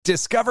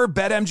Discover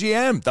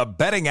BetMGM, the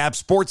betting app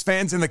sports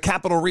fans in the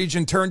capital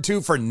region turn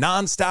to for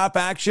nonstop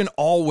action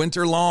all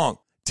winter long.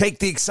 Take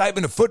the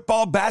excitement of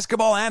football,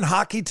 basketball, and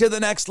hockey to the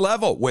next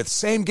level with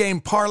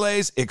same-game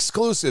parlays,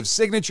 exclusive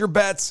signature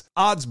bets,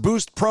 odds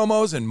boost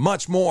promos, and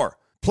much more.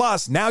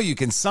 Plus, now you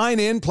can sign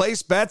in,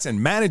 place bets,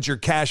 and manage your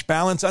cash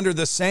balance under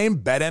the same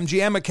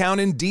BetMGM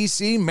account in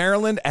D.C.,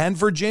 Maryland, and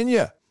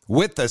Virginia.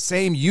 With the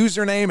same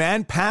username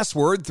and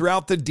password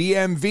throughout the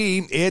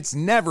DMV, it's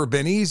never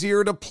been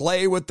easier to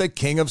play with the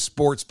king of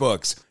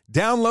sportsbooks.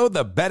 Download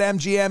the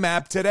BetMGM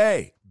app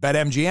today.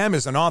 BetMGM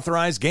is an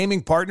authorized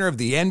gaming partner of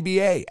the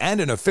NBA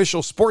and an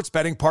official sports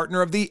betting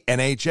partner of the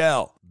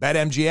NHL.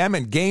 BetMGM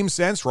and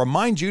GameSense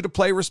remind you to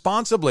play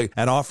responsibly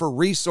and offer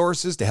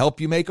resources to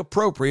help you make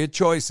appropriate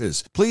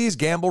choices. Please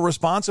gamble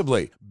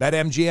responsibly.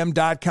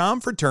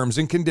 BetMGM.com for terms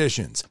and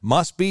conditions.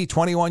 Must be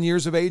 21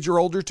 years of age or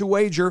older to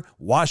wager.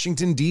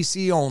 Washington,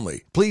 D.C.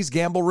 only. Please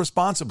gamble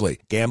responsibly.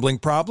 Gambling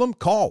problem?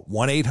 Call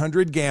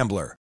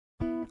 1-800-GAMBLER.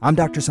 I'm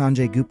Dr.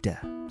 Sanjay Gupta,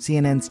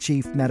 CNN's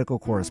chief medical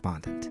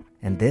correspondent,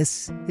 and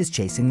this is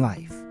Chasing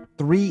Life.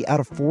 3 out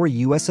of 4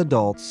 U.S.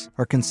 adults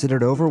are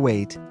considered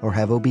overweight or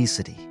have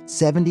obesity.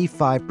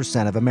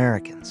 75% of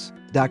Americans.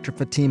 Dr.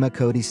 Fatima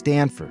Cody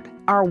Stanford.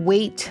 Our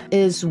weight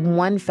is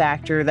one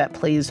factor that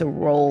plays a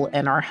role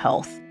in our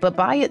health, but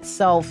by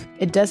itself,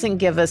 it doesn't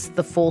give us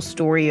the full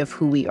story of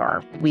who we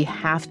are. We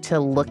have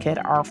to look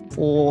at our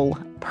full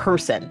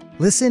person.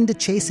 Listen to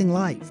Chasing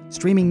Life,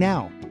 streaming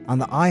now on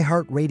the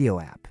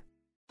iHeartRadio app.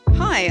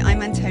 Hi,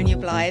 I'm Antonia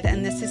Blythe,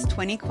 and this is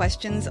 20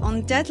 Questions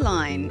on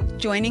Deadline.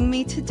 Joining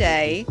me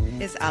today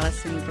is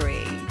Alison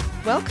Brie.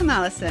 Welcome,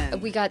 Alison.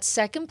 We got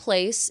second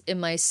place in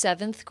my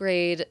 7th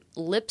grade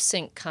lip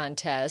sync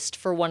contest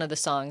for one of the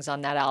songs on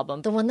that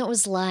album. The one that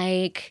was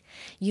like,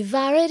 "You've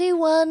already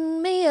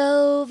won me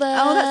over."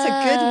 Oh, that's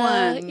a good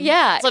one.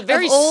 Yeah. It's a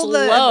very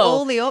slow. Of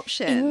all the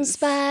options. In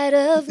spite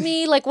of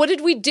me. Like, what did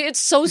we do? It's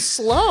so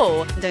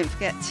slow. Don't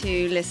forget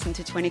to listen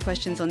to 20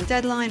 Questions on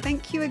Deadline.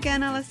 Thank you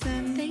again,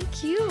 Alison.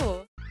 Thank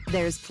you.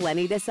 There's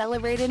plenty to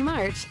celebrate in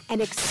March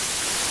and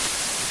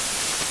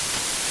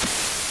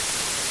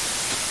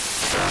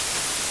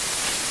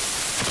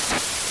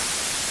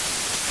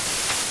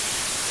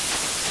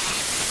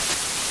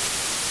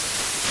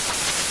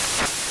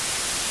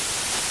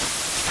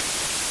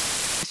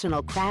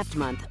National Craft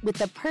Month with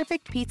the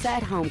perfect pizza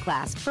at home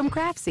class from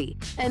Craftsy.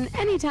 And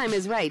anytime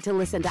is right to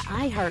listen to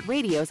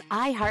iHeartRadio's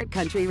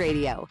iHeartCountry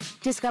Radio.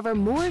 Discover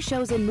more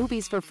shows and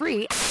movies for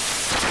free.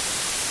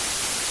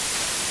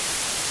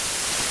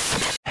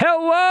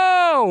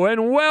 Hello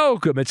and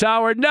welcome. It's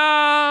our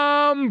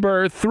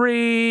number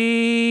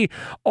 3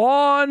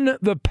 on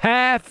the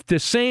path to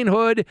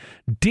sainthood.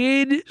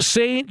 Did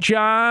St.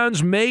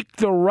 John's make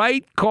the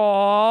right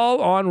call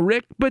on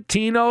Rick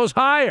Pitino's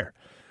hire?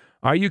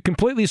 Are you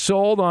completely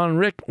sold on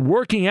Rick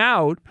working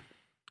out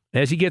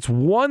as he gets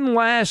one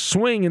last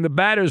swing in the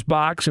batter's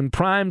box in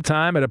prime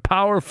time at a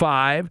Power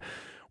 5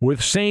 with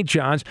St.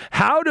 John's?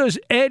 How does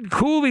Ed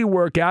Cooley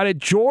work out at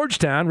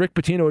Georgetown? Rick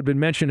Pitino had been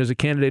mentioned as a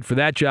candidate for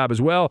that job as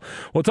well.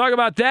 We'll talk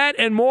about that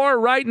and more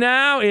right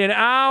now in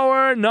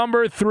our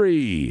number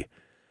 3.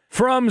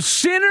 From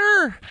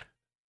sinner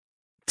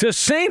to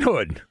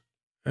sainthood,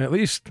 at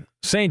least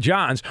St.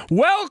 John's.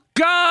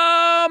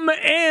 Welcome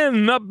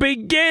in the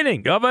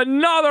beginning of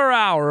another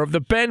hour of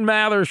the Ben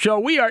Maller Show.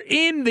 We are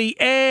in the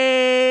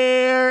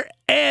air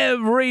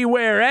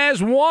everywhere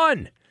as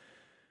one,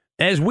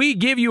 as we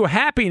give you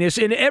happiness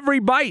in every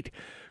bite,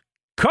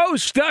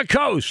 coast to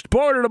coast,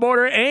 border to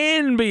border,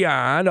 and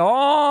beyond,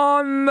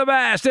 on the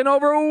vast and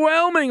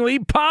overwhelmingly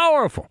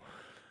powerful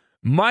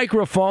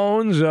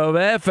microphones of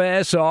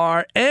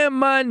FSR,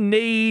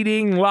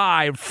 emanating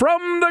live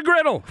from the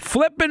griddle,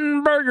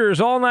 flipping burgers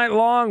all night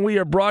long. We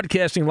are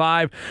broadcasting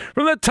live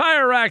from the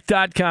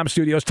TireRack.com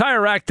studios.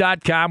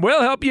 TireRack.com will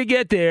help you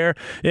get there.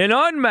 An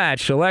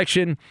unmatched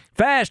selection,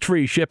 fast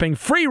free shipping,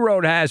 free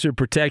road hazard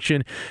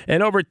protection,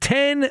 and over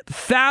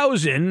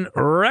 10,000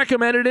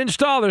 recommended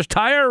installers.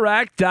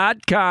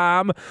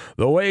 TireRack.com,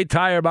 the way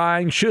tire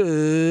buying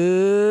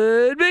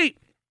should be.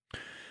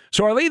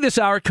 So our lead this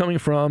hour coming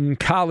from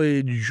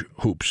College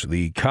Hoops,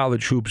 the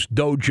College Hoops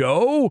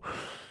Dojo,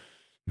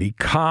 the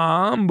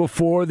calm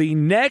before the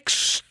next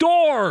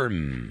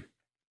storm.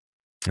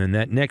 And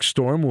that next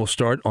storm will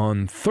start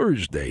on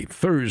Thursday.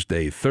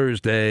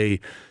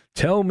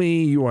 Tell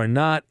me you are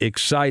not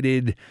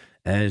excited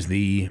as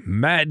the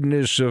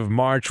madness of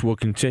March will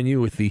continue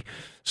with the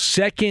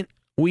second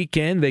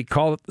weekend. They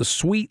call it the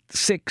Sweet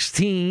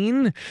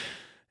 16.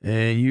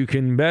 And you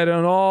can bet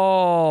on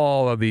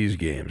all of these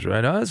games,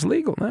 right? Oh, it's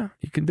legal now.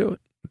 You can do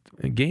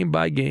it game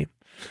by game.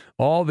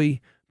 All the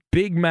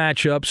big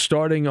matchups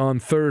starting on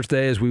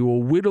Thursday as we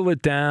will whittle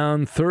it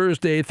down.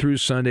 Thursday through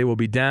Sunday, we'll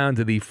be down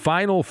to the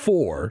Final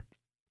Four.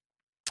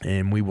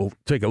 And we will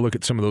take a look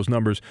at some of those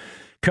numbers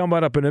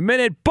coming up in a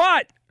minute.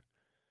 But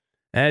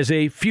as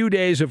a few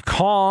days of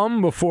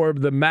calm before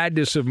the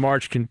madness of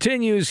March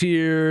continues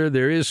here,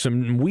 there is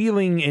some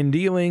wheeling and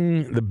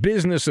dealing, the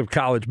business of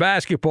college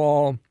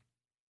basketball.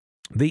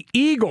 The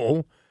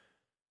Eagle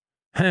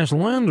has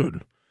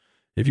landed.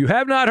 If you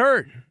have not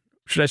heard,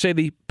 should I say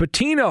the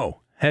Pitino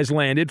has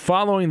landed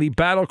following the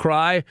battle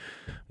cry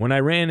when I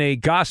ran a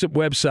gossip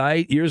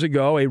website years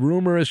ago. A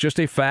rumor is just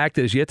a fact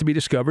that is yet to be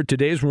discovered.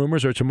 Today's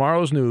rumors are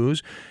tomorrow's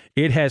news.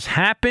 It has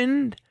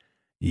happened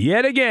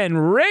yet again.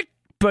 Rick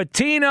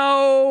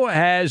Pitino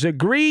has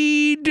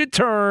agreed to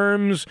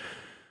terms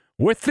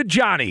with the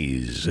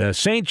Johnnies.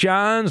 St.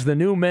 John's, the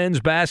new men's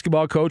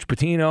basketball coach,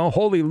 Pitino,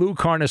 Holy Lou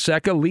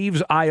Carnesecca,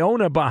 leaves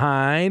Iona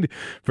behind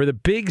for the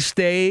big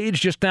stage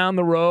just down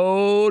the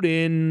road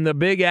in the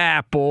Big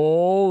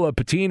Apple.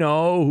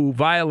 Pitino, who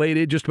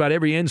violated just about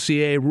every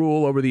NCAA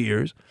rule over the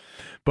years.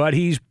 But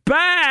he's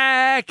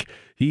back.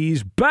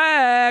 He's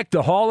back.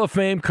 The Hall of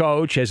Fame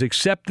coach has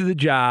accepted the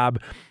job.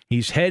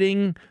 He's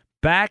heading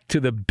back to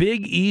the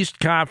Big East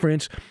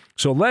Conference.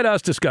 So let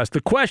us discuss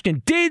the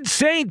question, did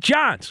St.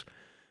 John's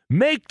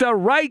make the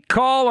right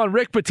call on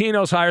Rick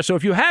Pitino's hire? So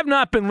if you have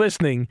not been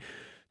listening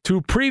to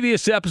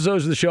previous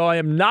episodes of the show, I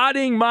am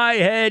nodding my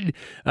head.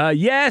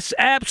 Yes,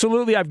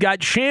 absolutely. I've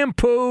got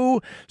shampoo,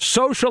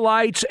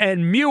 socialites,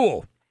 and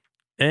mule.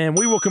 And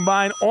we will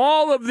combine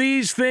all of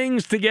these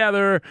things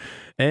together,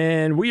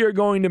 and we are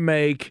going to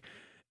make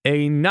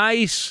a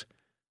nice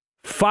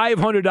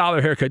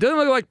 $500 haircut. Doesn't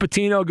look like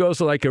Pitino goes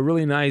to like a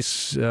really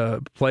nice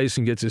place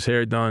and gets his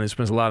hair done and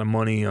spends a lot of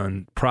money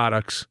on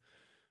products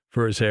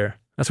for his hair.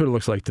 That's what it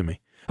looks like to me.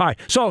 All right,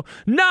 so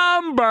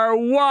number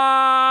one.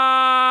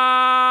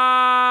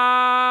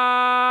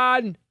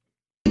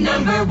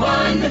 Number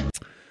one.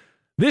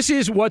 This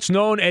is what's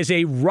known as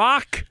a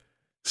rock-solid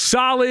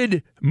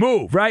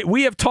move, right?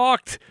 We have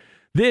talked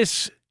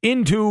this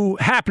into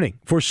happening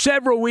for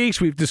several weeks.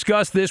 We've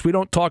discussed this. We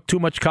don't talk too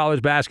much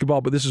college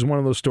basketball, but this is one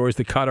of those stories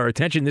that caught our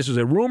attention. This is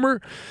a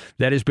rumor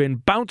that has been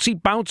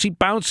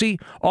bouncy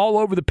all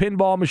over the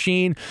pinball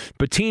machine.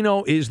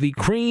 Pitino is the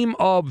cream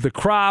of the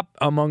crop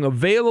among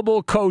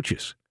available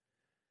coaches.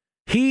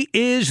 He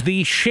is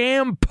the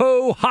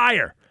shampoo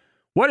hire.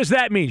 What does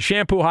that mean,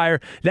 shampoo hire?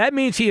 That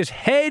means he is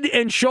head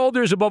and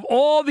shoulders above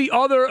all the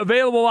other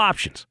available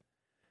options.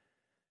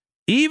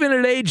 Even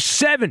at age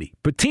 70,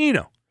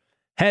 Pitino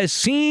has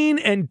seen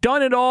and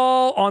done it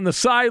all on the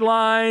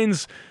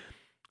sidelines.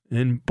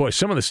 And, boy,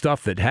 some of the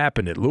stuff that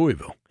happened at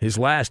Louisville, his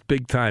last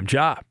big-time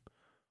job.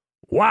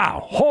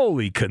 Wow,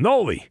 holy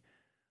cannoli.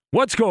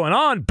 What's going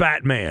on,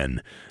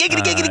 Batman? I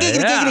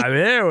mean,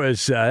 there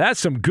was that's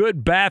some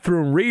good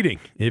bathroom reading.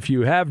 If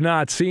you have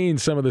not seen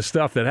some of the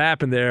stuff that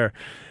happened there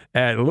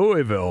at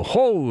Louisville,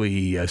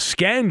 holy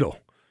scandal.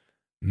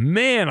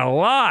 Man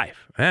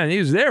alive. Man, he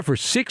was there for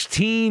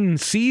 16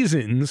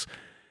 seasons.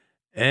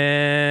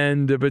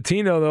 And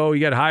Pitino, though,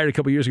 he got hired a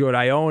couple years ago at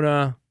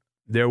Iona.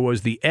 There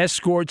was the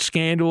escort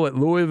scandal at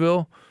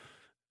Louisville.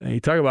 And you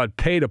talk about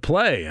pay to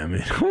play. I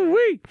mean,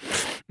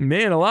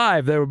 man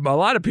alive, there were a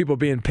lot of people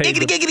being paid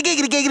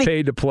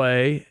to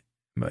play.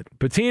 But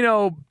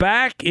Pitino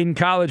back in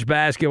college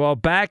basketball,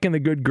 back in the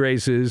good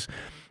graces.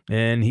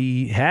 And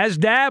he has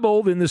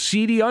dabbled in the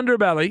seedy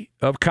underbelly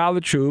of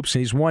college hoops.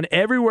 He's won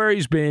everywhere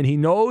he's been. He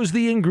knows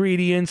the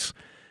ingredients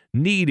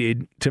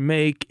needed to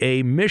make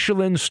a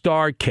Michelin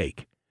star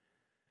cake.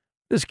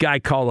 This guy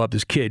called up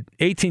this kid,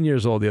 18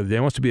 years old the other day,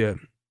 wants to be a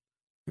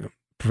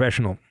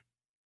professional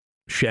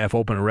chef,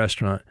 open a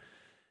restaurant.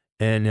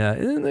 And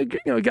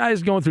the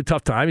guy's going through a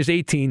tough time. He's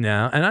 18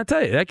 now. And I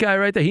tell you, that guy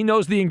right there, he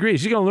knows the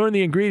ingredients. He's going to learn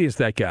the ingredients,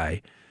 that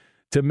guy,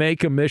 to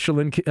make a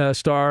Michelin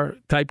star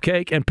type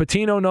cake. And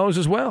Pitino knows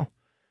as well.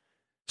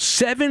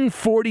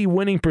 740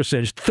 winning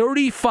percentage,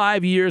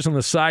 35 years on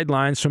the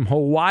sidelines from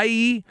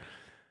Hawaii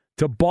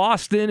to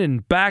Boston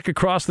and back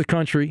across the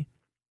country.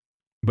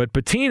 But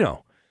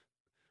Pitino,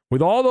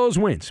 with all those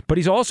wins, but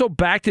he's also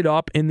backed it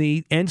up in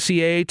the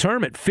NCAA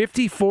tournament.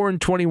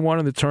 54-21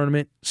 in the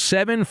tournament,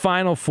 7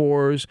 Final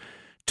Fours,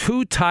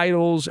 2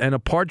 titles, and a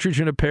partridge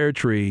in a pear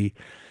tree.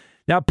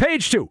 Now,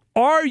 page 2.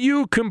 Are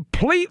you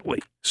completely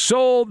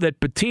sold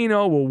that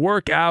Pitino will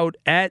work out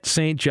at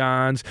St.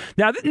 John's?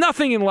 Now,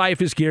 nothing in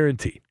life is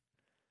guaranteed.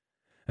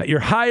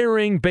 You're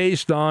hiring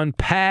based on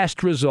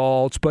past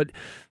results, but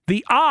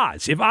the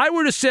odds, if I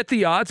were to set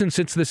the odds, and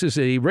since this is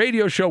a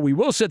radio show, we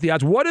will set the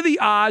odds. What are the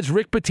odds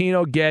Rick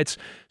Pitino gets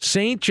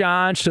St.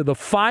 John's to the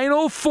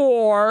Final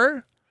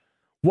Four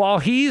while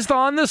he's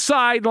on the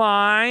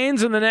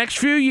sidelines in the next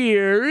few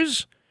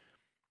years?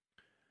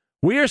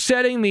 We are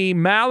setting the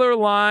Maller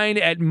line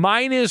at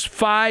minus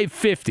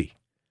 550.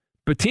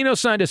 Pitino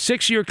signed a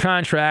 6-year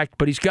contract,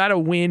 but he's got to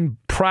win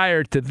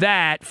prior to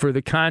that for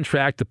the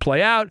contract to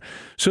play out.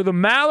 So the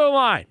Maller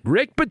line,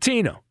 Rick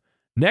Pitino,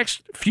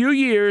 next few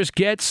years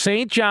gets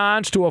St.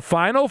 John's to a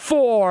Final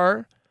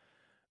Four,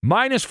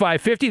 minus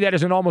 550. That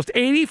is an almost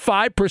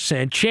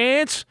 85%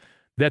 chance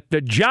that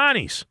the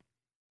Johnnies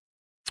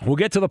will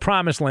get to the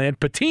promised land.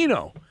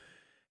 Pitino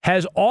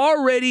has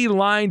already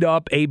lined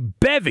up a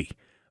bevy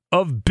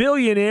of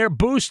billionaire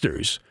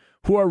boosters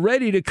who are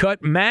ready to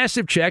cut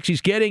massive checks. He's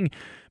getting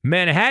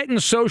Manhattan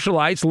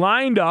socialites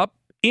lined up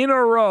in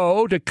a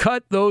row to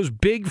cut those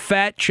big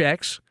fat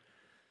checks.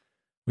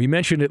 We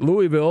mentioned at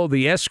Louisville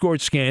the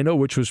escort scandal,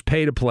 which was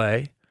pay to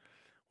play.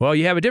 Well,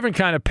 you have a different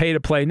kind of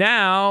pay-to-play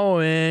now,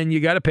 and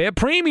you got to pay a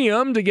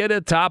premium to get a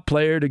top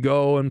player to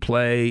go and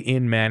play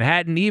in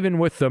Manhattan. Even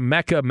with the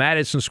Mecca,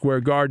 Madison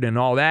Square Garden, and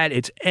all that,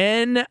 it's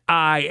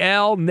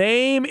NIL,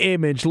 name,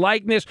 image,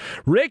 likeness.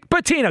 Rick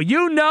Pitino,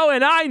 you know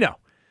and I know.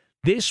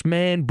 This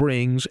man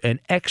brings an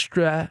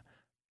extra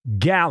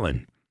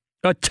gallon,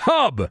 a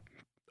tub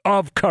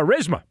of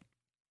charisma.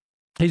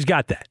 He's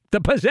got that. The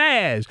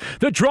pizzazz,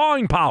 the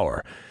drawing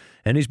power.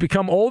 And he's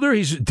become older.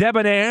 He's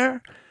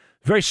debonair.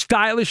 Very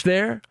stylish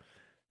there.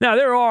 Now,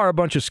 there are a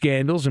bunch of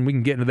scandals, and we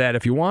can get into that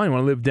if you want. You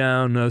want to live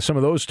down some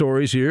of those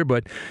stories here,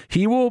 but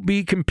he will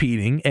be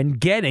competing and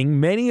getting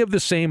many of the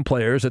same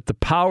players at the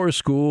power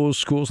schools,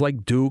 schools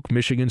like Duke,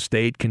 Michigan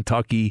State,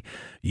 Kentucky,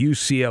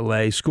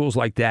 UCLA, schools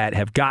like that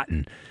have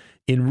gotten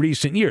in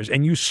recent years.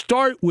 And you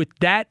start with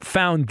that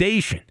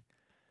foundation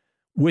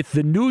with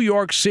the New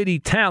York City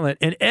talent,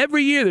 and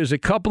every year there's a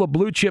couple of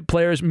blue-chip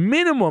players,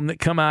 minimum, that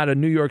come out of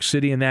New York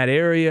City in that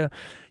area.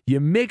 You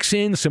mix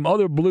in some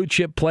other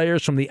blue-chip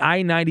players from the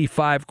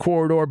I-95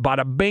 corridor,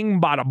 bada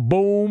bing, bada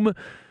boom,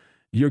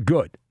 you're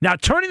good. Now,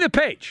 turning the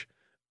page,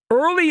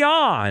 early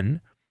on,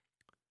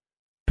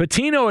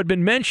 Pitino had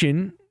been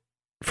mentioned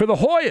for the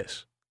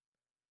Hoyas,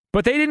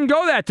 but they didn't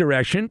go that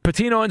direction.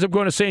 Pitino ends up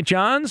going to St.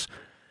 John's,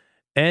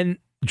 and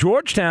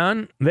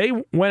Georgetown, they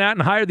went out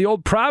and hired the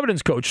old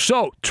Providence coach.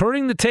 So,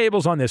 turning the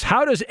tables on this,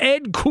 how does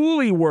Ed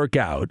Cooley work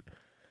out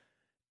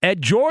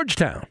at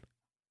Georgetown?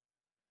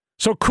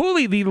 So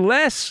Cooley, the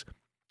less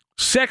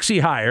sexy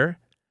hire,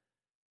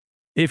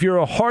 if you're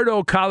a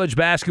hardo college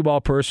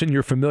basketball person,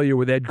 you're familiar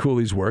with Ed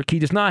Cooley's work. He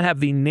does not have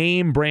the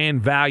name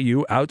brand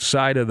value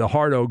outside of the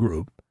hardo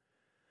group.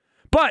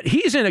 But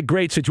he's in a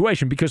great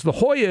situation because the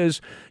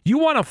Hoyas, you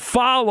want to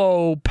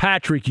follow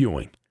Patrick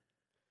Ewing.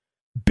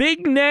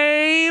 Big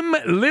name,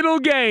 little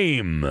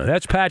game.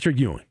 That's Patrick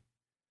Ewing.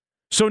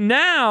 So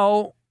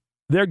now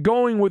they're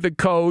going with a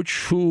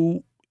coach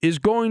who is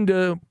going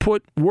to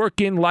put work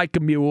in like a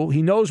mule.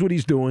 He knows what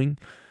he's doing.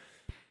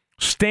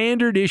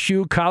 Standard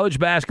issue college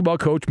basketball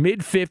coach,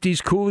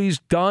 mid-50s. Cooley's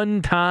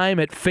done time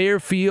at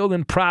Fairfield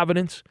and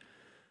Providence.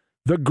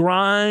 The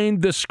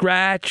grind, the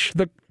scratch,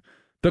 the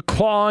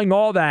clawing,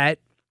 all that.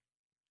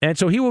 And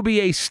so he will be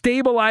a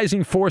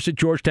stabilizing force at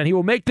Georgetown. He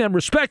will make them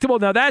respectable.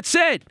 Now, that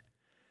said,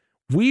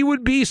 we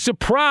would be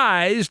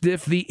surprised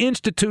if the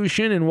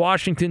institution in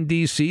Washington,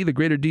 D.C., the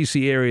greater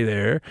D.C. area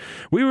there,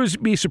 we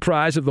would be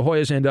surprised if the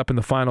Hoyas end up in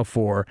the Final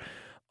Four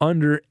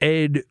under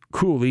Ed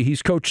Cooley.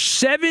 He's coached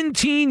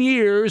 17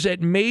 years at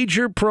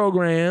major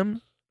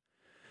programs.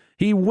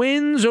 He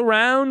wins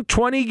around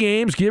 20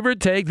 games, give or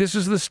take. This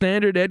is the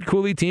standard Ed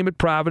Cooley team at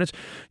Providence.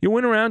 You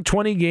win around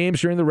 20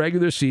 games during the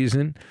regular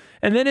season,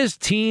 and then his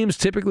teams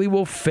typically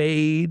will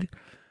fade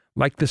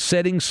like the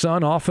setting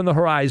sun off on the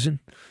horizon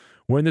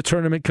when the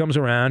tournament comes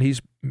around.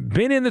 He's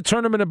been in the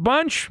tournament a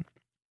bunch.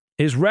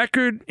 His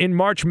record in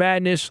March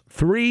Madness,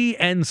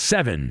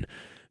 3-7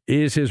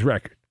 is his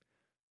record.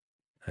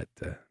 I'm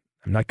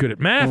not good at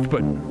math,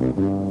 but I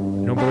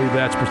don't believe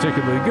that's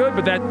particularly good.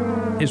 But that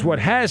is what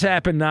has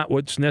happened, not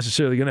what's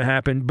necessarily going to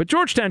happen. But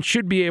Georgetown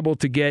should be able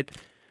to get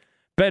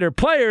better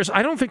players.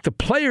 I don't think the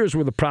players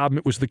were the problem.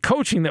 It was the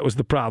coaching that was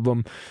the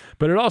problem.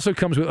 But it also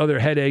comes with other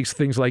headaches,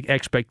 things like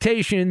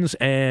expectations.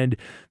 And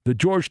the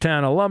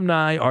Georgetown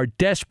alumni are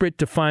desperate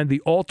to find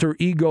the alter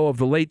ego of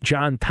the late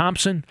John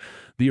Thompson,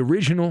 the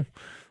original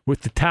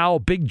with the towel,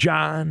 Big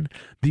John,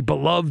 the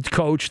beloved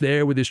coach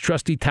there with his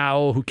trusty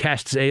towel who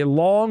casts a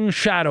long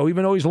shadow,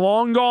 even though he's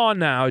long gone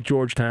now at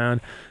Georgetown.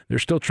 They're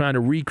still trying to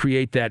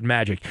recreate that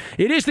magic.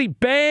 It is the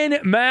Ben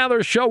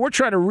Maller Show. We're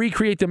trying to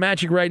recreate the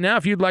magic right now.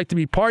 If you'd like to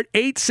be part,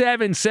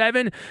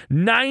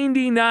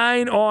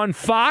 877-99 on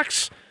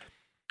Fox.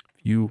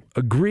 If you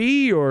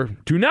agree or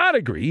do not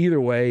agree, either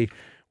way,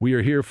 we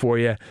are here for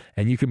you,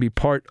 and you can be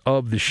part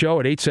of the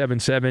show at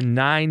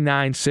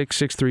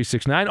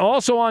 877-996-6369.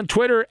 Also on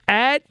Twitter,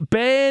 at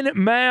Ben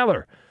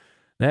Maller.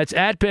 That's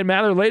at Ben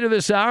Maller. Later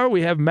this hour,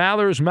 we have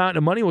Maller's Mountain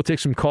of Money. We'll take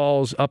some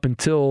calls up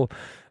until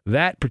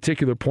that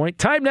particular point.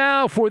 Time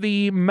now for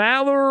the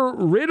Maller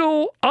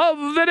Riddle of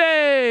the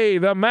Day.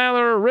 The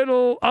Maller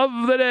Riddle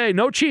of the Day.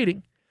 No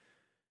cheating.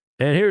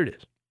 And here it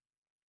is.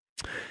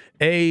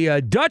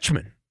 A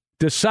Dutchman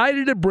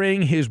decided to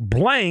bring his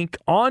blank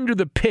onto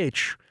the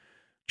pitch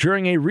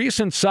during a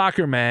recent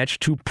soccer match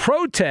to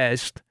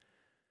protest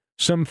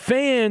some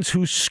fans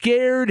who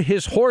scared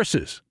his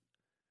horses.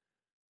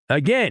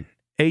 Again,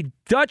 a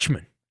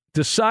Dutchman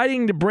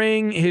deciding to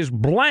bring his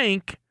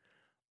blank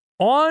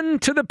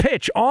onto the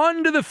pitch,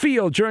 onto the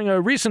field during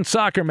a recent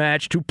soccer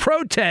match to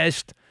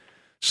protest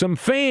some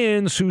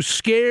fans who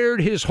scared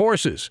his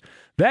horses.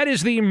 That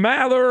is the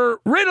Maller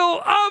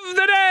Riddle of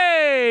the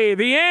Day.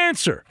 The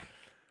answer.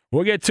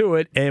 We'll get to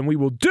it, and we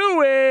will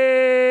do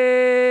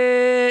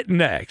it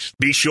next.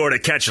 Be sure to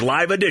catch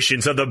live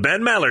editions of the Ben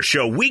Maller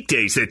Show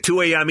weekdays at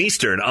 2 a.m.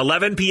 Eastern,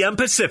 11 p.m.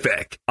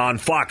 Pacific on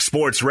Fox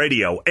Sports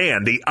Radio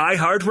and the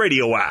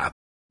iHeartRadio app.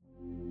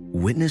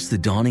 Witness the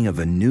dawning of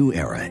a new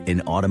era in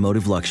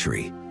automotive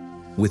luxury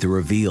with a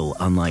reveal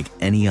unlike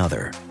any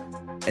other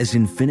as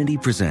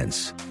Infiniti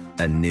presents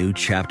a new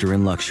chapter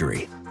in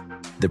luxury,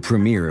 the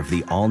premiere of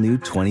the all-new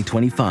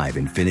 2025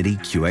 Infiniti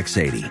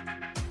QX80.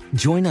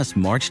 Join us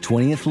March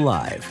 20th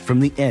live from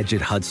the Edge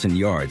at Hudson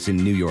Yards in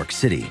New York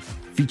City,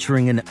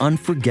 featuring an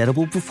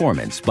unforgettable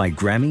performance by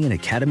Grammy and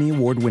Academy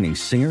Award-winning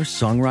singer,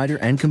 songwriter,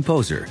 and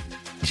composer,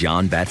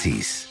 Jon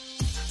Batiste.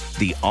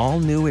 The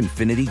all-new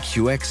Infiniti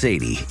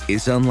QX80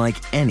 is unlike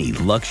any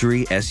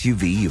luxury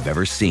SUV you've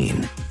ever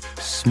seen.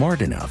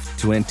 Smart enough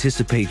to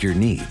anticipate your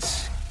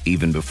needs,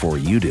 even before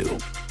you do.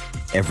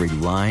 Every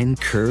line,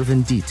 curve,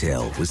 and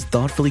detail was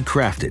thoughtfully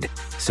crafted,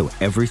 so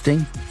everything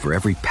for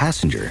every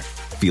passenger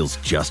feels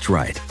just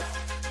right.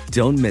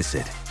 Don't miss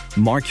it.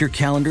 Mark your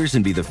calendars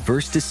and be the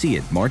first to see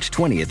it March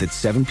 20th at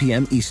 7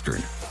 p.m.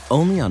 Eastern,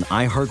 only on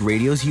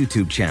iHeartRadio's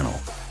YouTube channel.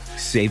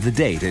 Save the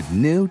date at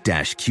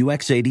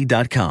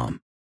new-QX80.com.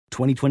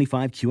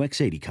 2025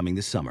 QX80 coming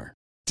this summer.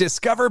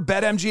 Discover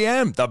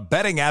BetMGM, the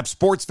betting app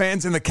sports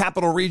fans in the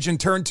capital region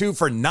turn to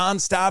for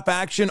nonstop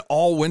action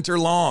all winter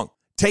long.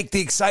 Take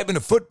the excitement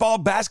of football,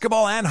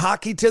 basketball, and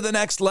hockey to the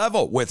next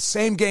level with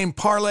same-game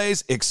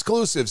parlays,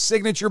 exclusive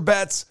signature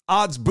bets,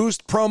 odds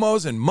boost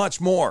promos, and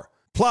much more.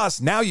 Plus,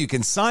 now you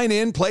can sign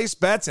in, place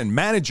bets, and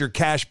manage your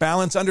cash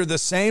balance under the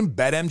same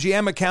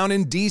BetMGM account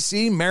in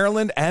D.C.,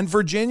 Maryland, and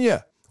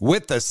Virginia.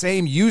 With the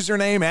same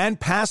username and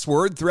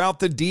password throughout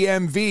the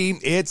DMV,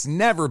 it's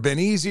never been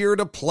easier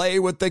to play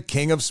with the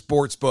king of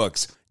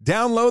sportsbooks.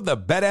 Download the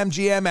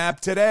BetMGM app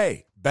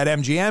today.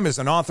 BetMGM is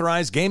an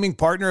authorized gaming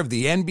partner of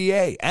the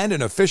NBA and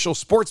an official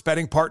sports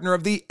betting partner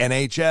of the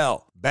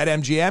NHL.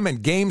 BetMGM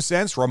and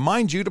GameSense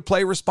remind you to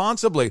play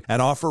responsibly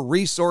and offer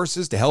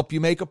resources to help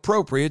you make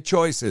appropriate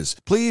choices.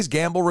 Please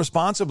gamble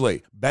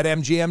responsibly.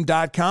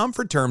 BetMGM.com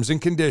for terms and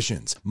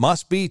conditions.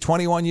 Must be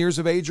 21 years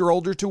of age or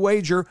older to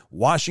wager.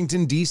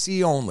 Washington,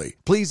 D.C. only.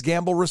 Please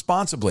gamble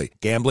responsibly.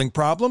 Gambling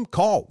problem?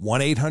 Call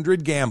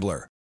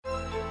 1-800-GAMBLER.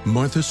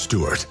 Martha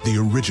Stewart, the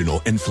original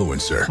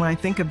influencer. When I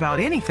think about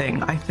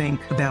anything, I think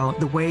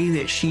about the way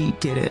that she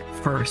did it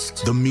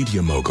first. The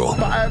media mogul.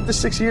 5 to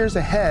 6 years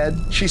ahead,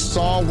 she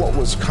saw what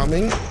was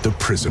coming. The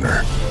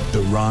prisoner.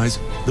 The rise,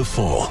 the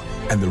fall,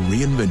 and the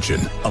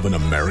reinvention of an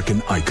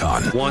American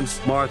icon.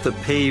 Once Martha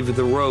paved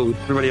the road,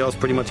 everybody else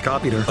pretty much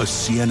copied her. A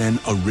CNN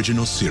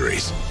original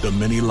series, The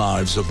Many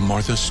Lives of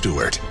Martha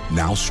Stewart,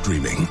 now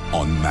streaming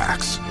on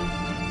Max.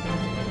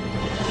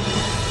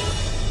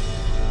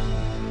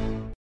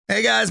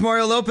 Hey guys,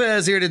 Mario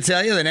Lopez here to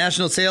tell you the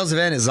national sales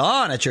event is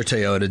on at your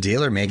Toyota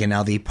dealer, making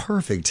now the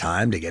perfect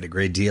time to get a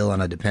great deal on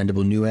a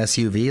dependable new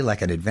SUV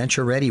like an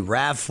adventure-ready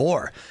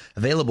RAV4.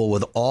 Available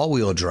with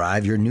all-wheel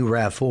drive, your new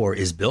RAV4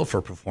 is built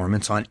for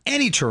performance on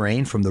any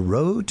terrain from the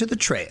road to the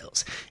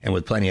trails. And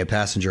with plenty of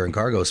passenger and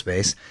cargo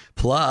space,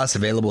 plus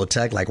available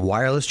tech like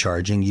wireless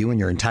charging, you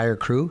and your entire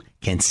crew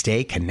can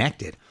stay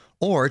connected.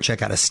 Or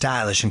check out a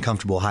stylish and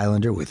comfortable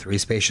Highlander with 3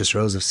 spacious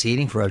rows of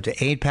seating for up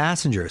to 8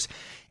 passengers.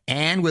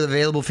 And with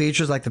available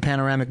features like the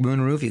panoramic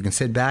moonroof, you can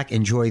sit back,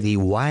 enjoy the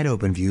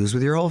wide-open views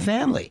with your whole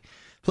family.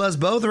 Plus,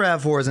 both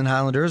RAV4s and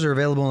Highlanders are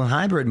available in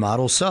hybrid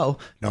models, so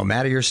no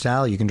matter your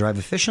style, you can drive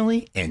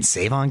efficiently and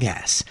save on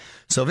gas.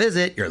 So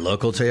visit your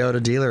local Toyota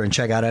dealer and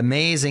check out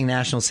amazing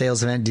national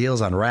sales event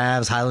deals on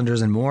RAVs,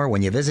 Highlanders, and more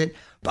when you visit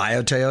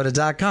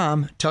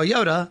biotoyota.com.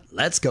 Toyota,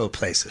 let's go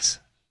places.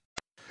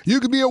 You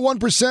could be a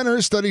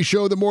 1%er. Studies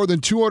show that more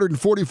than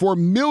 244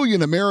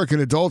 million American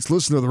adults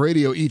listen to the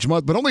radio each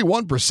month, but only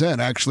 1%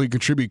 actually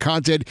contribute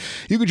content.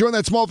 You can join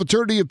that small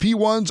fraternity of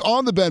P1s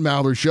on the Ben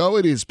Maller Show.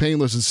 It is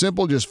painless and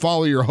simple. Just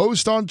follow your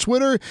host on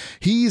Twitter.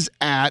 He's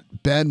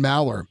at Ben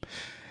Maller.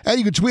 And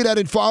you can tweet at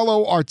and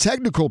follow our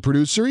technical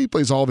producer. He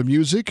plays all the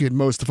music and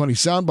most of the funny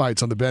sound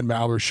bites on the Ben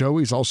Maller Show.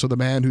 He's also the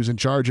man who's in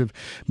charge of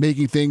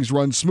making things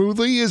run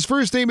smoothly. His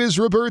first name is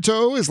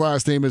Roberto. His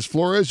last name is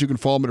Flores. You can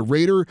follow him at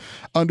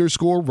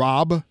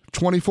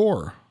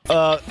Raider_Rob24.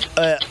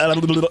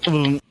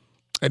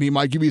 And he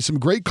might give you some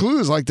great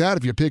clues like that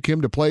if you pick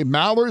him to play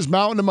Maller's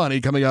Mountain of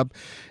Money coming up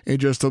in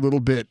just a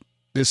little bit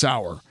this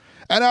hour.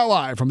 And now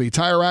live from the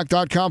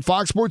TireRack.com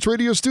Fox Sports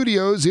Radio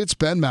studios, it's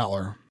Ben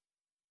Maller.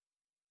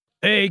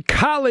 A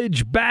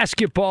college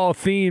basketball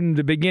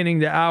themed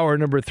beginning to hour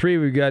number 3.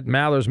 We've got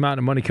Maller's Mountain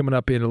of Money coming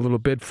up in a little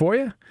bit for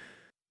you.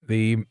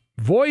 The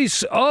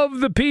voice of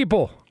the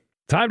people.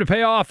 Time to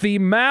pay off the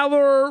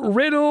Maller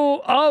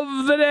riddle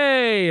of the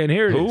day. And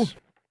here it is.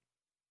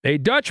 A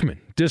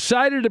Dutchman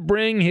decided to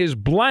bring his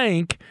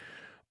blank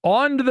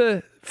onto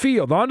the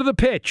field, onto the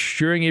pitch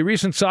during a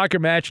recent soccer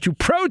match to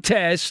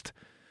protest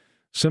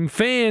some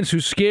fans who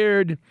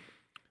scared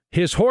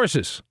his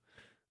horses.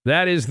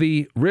 That is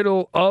the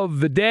riddle of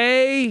the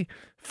day.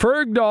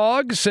 Ferg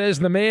Dog says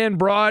the man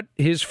brought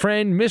his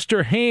friend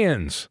Mr.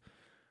 Hands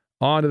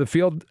onto the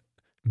field.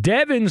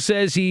 Devin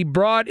says he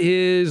brought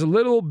his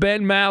little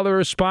Ben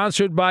Maller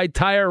sponsored by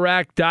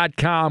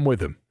TireRack.com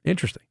with him.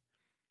 Interesting.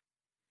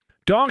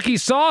 Donkey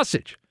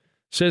Sausage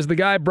says the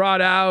guy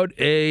brought out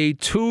a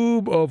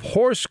tube of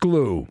horse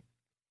glue.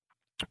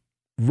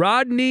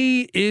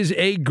 Rodney is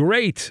a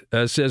great,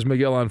 says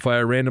Miguel on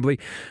Fire randomly.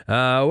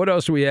 What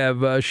else do we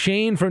have?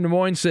 Shane from Des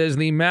Moines says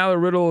the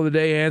Maller riddle of the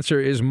day answer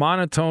is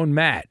monotone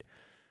Matt.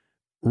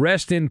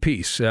 Rest in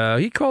peace.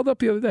 He called up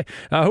the other day.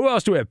 Who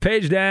else do we have?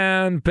 Page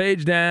down.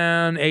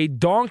 A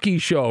donkey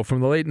show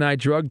from the late night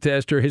drug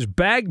tester. His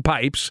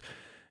bagpipes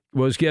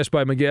was guessed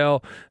by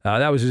Miguel.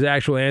 That was his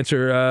actual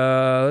answer.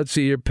 Let's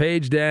see here.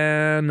 Page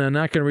down. I'm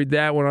not going to read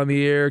that one on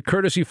the air.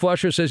 Courtesy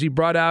Flusher says he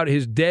brought out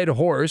his dead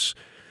horse.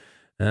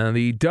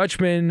 The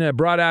Dutchman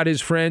brought out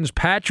his friends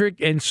Patrick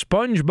and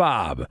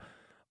SpongeBob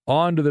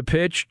onto the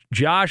pitch.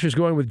 Josh is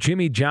going with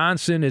Jimmy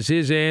Johnson as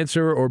his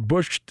answer, or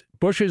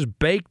Bush's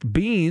baked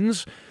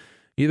beans.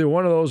 Either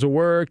one of those will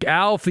work.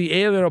 Alf, the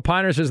alien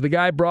opiner, says the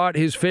guy brought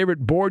his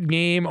favorite board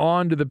game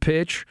onto the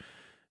pitch.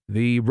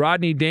 The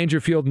Rodney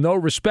Dangerfield no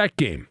respect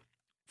game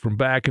from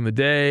back in the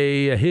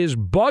day. His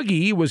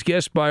buggy was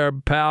guessed by our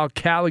pal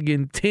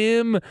Callaghan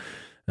Tim.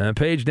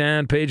 Page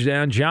down.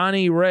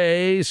 Johnny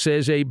Ray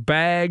says a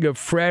bag of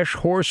fresh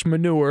horse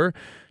manure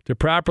to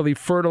properly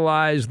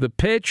fertilize the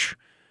pitch.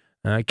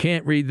 I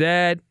can't read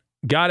that.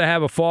 Got to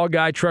have a fall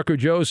guy. Trucker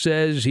Joe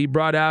says he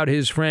brought out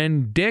his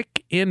friend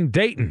Dick in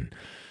Dayton.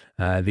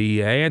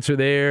 The answer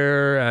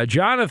there,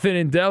 Jonathan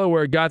in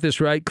Delaware got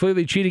this right.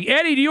 Clearly cheating.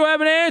 Eddie, do you have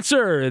an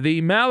answer?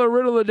 The Maller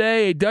riddle of the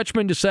day. A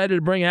Dutchman decided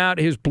to bring out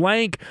his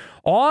blank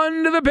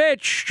onto the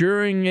pitch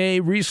during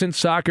a recent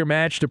soccer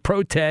match to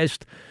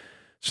protest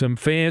some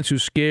fans who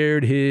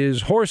scared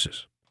his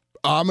horses.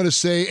 I'm going to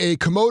say a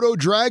Komodo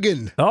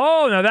dragon.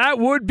 Oh, now that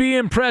would be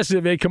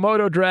impressive. A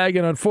Komodo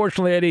dragon.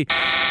 Unfortunately, Eddie,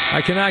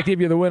 I cannot give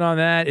you the win on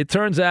that. It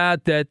turns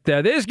out that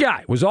this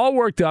guy was all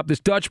worked up, this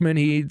Dutchman.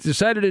 He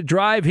decided to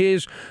drive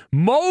his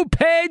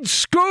moped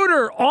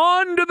scooter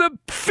onto the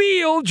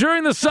field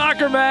during the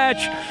soccer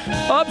match.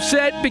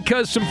 Upset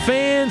because some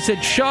fans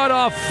had shot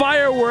off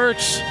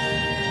fireworks.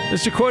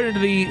 This according to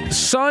the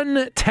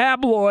Sun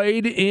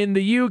tabloid in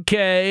the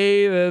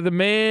UK. The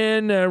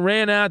man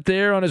ran out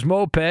there on his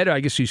moped.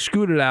 I guess he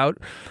scooted out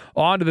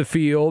onto the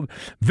field.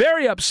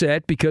 Very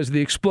upset because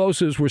the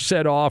explosives were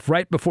set off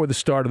right before the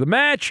start of the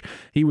match.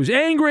 He was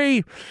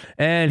angry,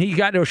 and he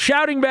got into a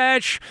shouting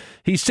match.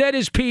 He said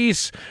his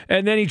piece,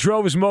 and then he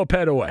drove his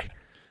moped away.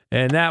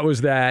 And that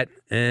was that.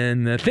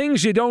 And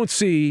things you don't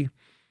see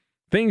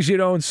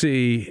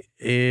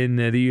in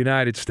the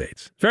United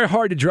States. It's very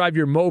hard to drive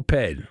your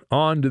moped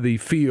onto the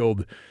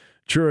field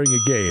during a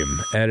game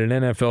at an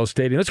NFL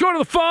stadium. Let's go to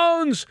the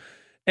phones.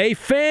 A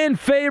fan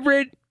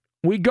favorite.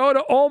 We go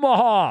to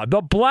Omaha.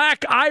 The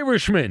Black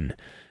Irishman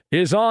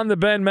is on the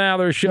Ben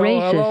Maller Show.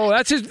 Racist. Hello.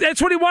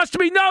 That's what he wants to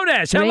be known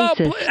as. Hello.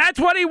 Racist. That's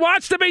what he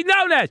wants to be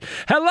known as.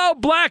 Hello,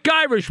 Black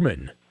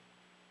Irishman.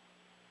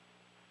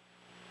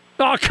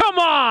 Oh, come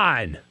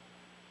on.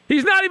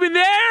 He's not even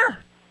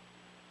there?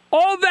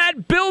 All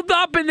that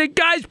build-up and the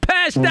guy's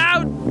passed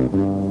out?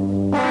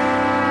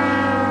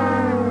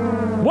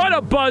 What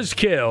a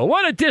buzzkill.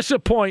 What a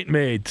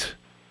disappointment.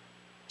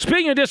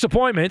 Speaking of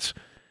disappointments,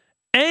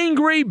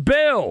 Angry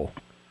Bill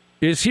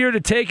is here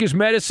to take his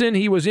medicine.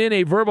 He was in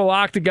a verbal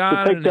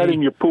octagon. Take that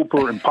in your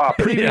pooper and pop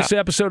it. Previous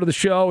episode of the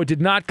show. It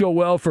did not go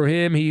well for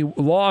him. He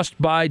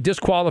lost by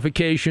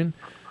disqualification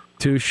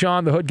to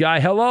Sean the Hood Guy.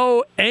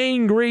 Hello,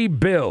 Angry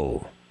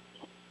Bill.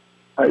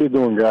 How you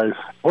doing, guys?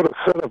 What a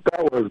setup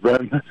that was,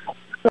 Ben.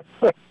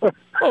 Well,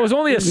 it was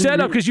only a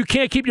setup because you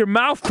can't keep your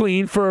mouth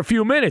clean for a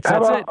few minutes.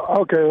 That's it.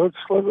 Okay, let's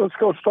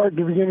go start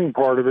the beginning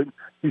part of it.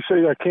 You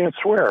say I can't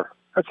swear.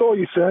 That's all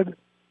you said.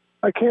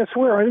 I can't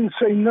swear. I didn't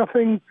say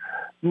nothing,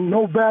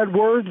 no bad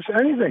words,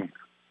 anything.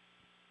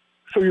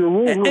 So your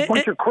rules are a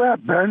bunch of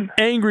crap, Ben.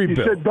 Angry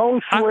Bill. You said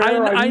don't swear.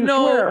 I didn't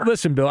know. swear.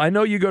 Listen, Bill, I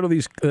know you go to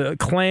these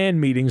Klan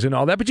meetings and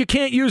all that, but you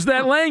can't use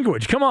that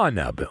language. Come on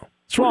now, Bill.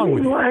 What's wrong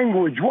with you?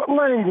 Language? What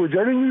language?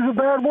 I didn't use a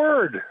bad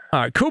word.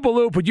 All right, Koopa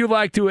Loop, would you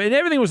like to, and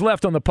everything was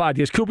left on the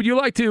podcast, Koopa, would you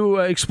like to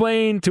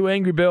explain to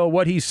Angry Bill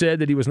what he said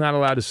that he was not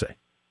allowed to say?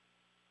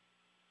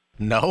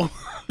 No.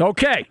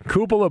 Okay,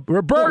 Koopa Loop.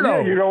 Roberto.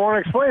 Well, yeah, you don't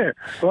want to explain it.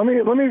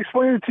 Let me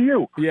explain it to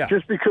you. Yeah.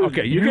 Just because.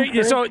 Okay, you're going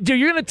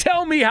to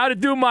tell me how to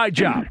do my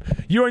job.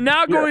 You are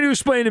now going to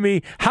explain to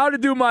me how to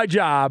do my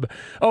job.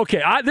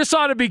 Okay, this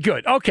ought to be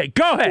good. Okay,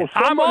 go ahead. Well,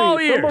 I'm all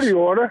ears. Somebody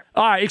oughta.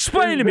 All right,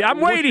 explain to me. I'm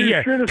waiting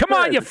here. Come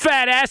on, you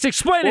fat ass.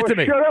 Explain it to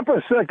me. Shut up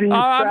a second, you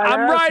fat ass.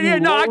 I'm right here.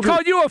 No, I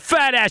called you a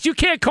fat ass. You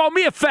can't call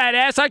me a fat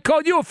ass. I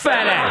called you a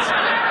fat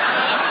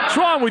ass. What's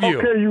wrong with you?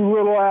 Okay, you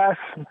little ass.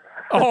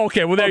 Oh,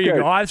 okay. Well, there you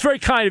go. That's very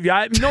kind of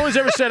you. No one's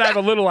ever said I have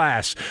a little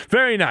ass.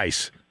 Very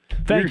nice.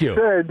 Thank you. You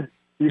said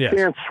you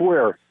can't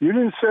swear. You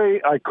didn't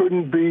say I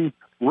couldn't be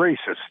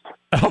racist.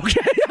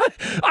 Okay.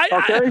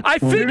 I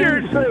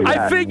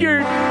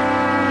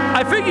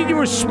figured you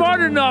were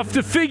smart enough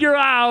to figure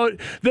out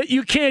that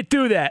you can't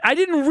do that. I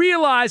didn't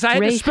realize I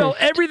had to spell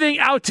everything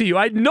out to you.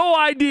 I had no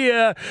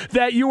idea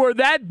that you were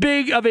that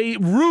big of a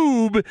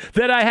rube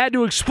that I had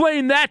to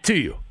explain that to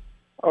you.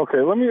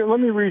 Okay, let me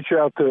reach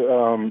out to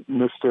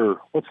Mr.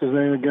 What's his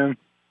name again?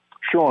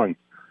 Sean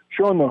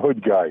the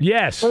Hood Guy.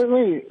 Yes,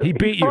 he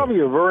beat you. He's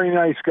probably a very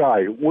nice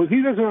guy. What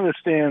he doesn't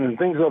understand, and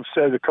things I've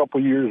said a couple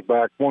years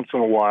back, once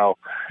in a while,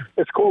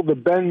 it's called the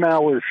Ben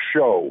Maller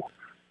Show.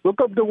 Look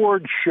up the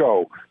word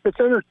show. It's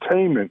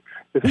entertainment.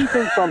 If he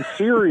thinks I'm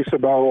serious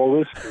about all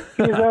this,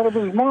 he's out of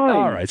his mind.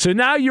 All right, so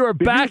now you are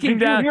backing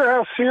down. Did you hear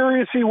how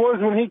serious he was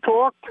when he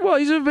talked? Well,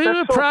 he's a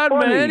proud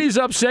man. He's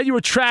upset. You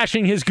were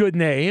trashing his good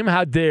name.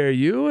 How dare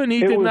you? And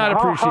he did not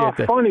appreciate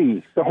that.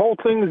 Funny. The whole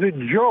thing is a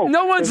joke.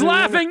 No one's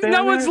laughing.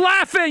 No one's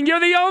laughing. You're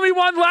the only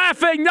one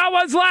laughing. No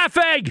one's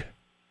laughing.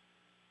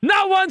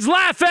 No one's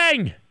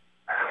laughing.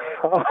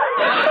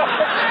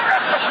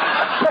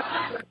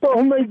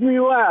 Don't make me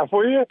laugh,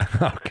 will you?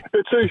 Okay.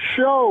 It's a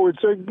show.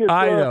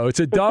 I know. It's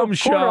a dumb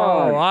show.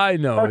 I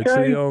know. Okay? It's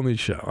the only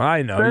show.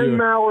 I know. Ben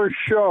Maller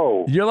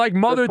show. You're like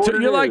Mother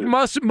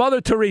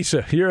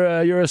Teresa.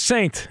 You're a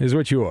saint, is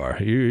what you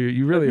are.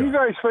 You really if are. you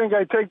guys think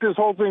I take this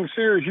whole thing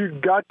serious,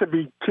 you've got to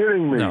be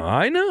kidding me. No,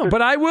 I know.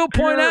 But I will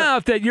point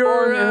out that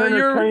your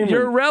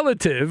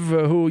relative,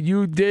 who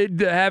you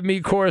did have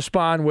me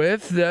correspond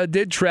with,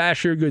 did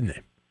trash your good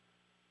name.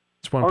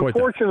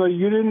 Unfortunately,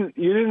 you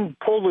didn't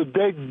pull the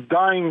dead,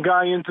 dying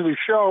guy into the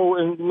show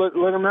and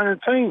let him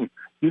entertain.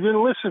 You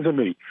didn't listen to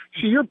me.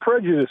 See, you're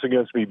prejudiced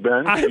against me,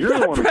 Ben. You're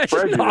the one who's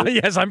prejudiced. Oh,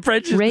 yes, I'm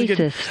prejudiced.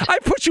 Racist. I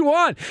put you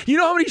on. You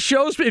know how many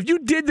shows, if you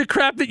did the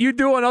crap that you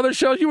do on other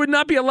shows, you would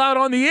not be allowed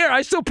on the air.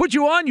 I still put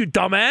you on, you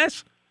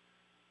dumbass.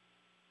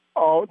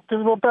 Oh,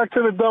 go back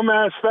to the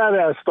dumbass,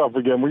 fat-ass stuff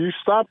again. Will you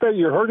stop that?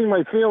 You're hurting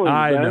my feelings,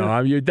 I Ben.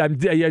 know. You're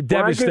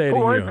devastating.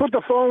 When I put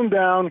the phone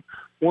down,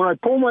 when I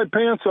pull my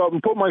pants up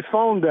and put my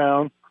phone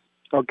down,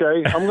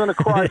 okay, I'm going to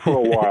cry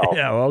for a while.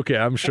 Yeah, well, okay,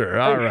 I'm sure.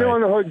 All right.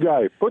 Sean the Hood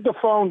guy, put the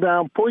phone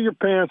down, pull your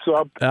pants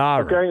up,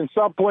 okay, and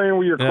stop playing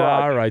with your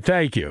crotch. All right,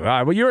 thank you. All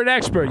right, well, you're an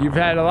expert. You've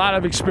had a lot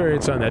of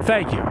experience on that.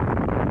 Thank you.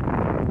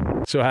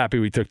 So happy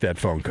we took that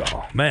phone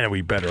call. Man, are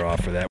we better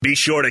off for that. Be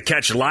sure to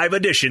catch live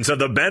editions of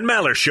the Ben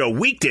Maller Show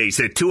weekdays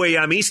at 2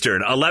 a.m.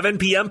 Eastern, 11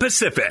 p.m.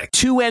 Pacific.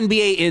 2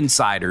 NBA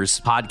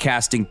insiders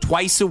podcasting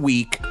twice a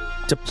week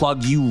to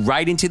plug you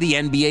right into the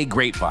NBA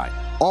grapevine.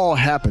 All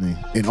happening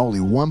in only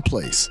one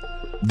place.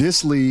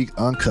 This League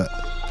Uncut,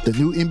 the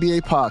new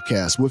NBA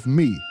podcast with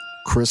me,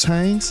 Chris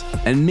Haynes,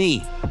 and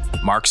me,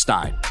 Mark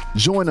Stein.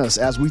 Join us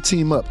as we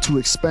team up to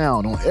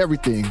expound on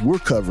everything we're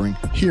covering,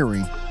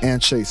 hearing,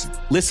 and chasing.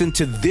 Listen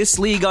to This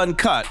League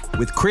Uncut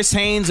with Chris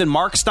Haynes and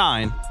Mark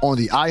Stein on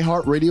the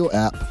iHeartRadio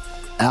app,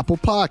 Apple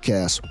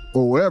Podcasts,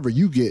 or wherever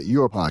you get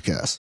your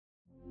podcasts.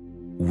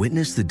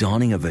 Witness the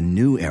dawning of a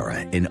new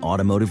era in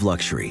automotive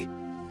luxury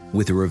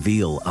with a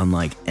reveal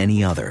unlike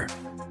any other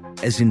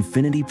as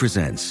Infiniti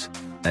presents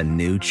a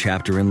new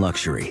chapter in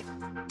luxury,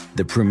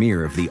 the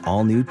premiere of the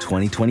all-new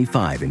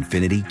 2025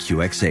 Infiniti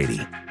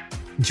QX80.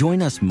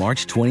 Join us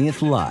March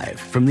 20th live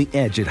from the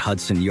Edge at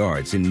Hudson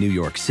Yards in New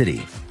York City,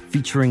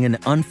 featuring an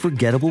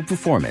unforgettable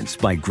performance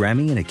by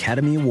Grammy and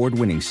Academy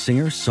Award-winning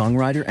singer,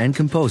 songwriter, and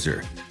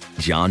composer,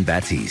 Jon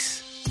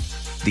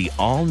Batiste. The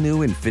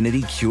all-new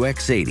Infiniti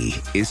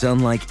QX80 is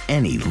unlike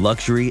any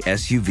luxury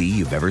SUV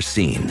you've ever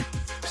seen.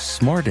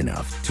 Smart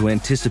enough to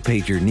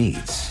anticipate your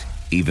needs,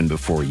 even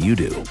before you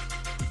do.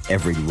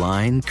 Every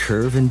line,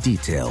 curve, and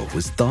detail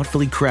was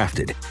thoughtfully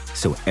crafted,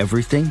 so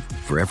everything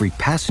for every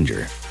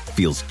passenger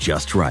feels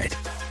just right.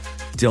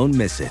 Don't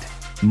miss it.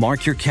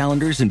 Mark your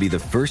calendars and be the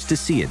first to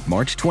see it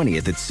March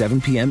 20th at 7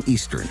 p.m.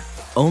 Eastern,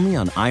 only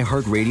on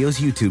iHeartRadio's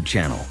YouTube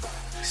channel.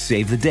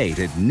 Save the date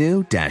at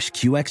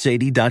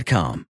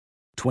new-QX80.com.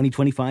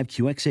 2025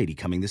 QX80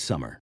 coming this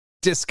summer.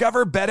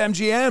 Discover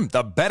BetMGM,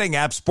 the betting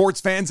app sports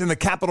fans in the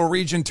capital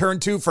region turn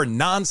to for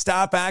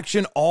nonstop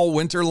action all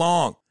winter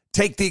long.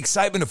 Take the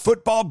excitement of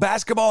football,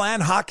 basketball,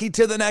 and hockey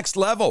to the next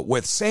level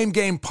with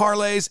same-game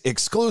parlays,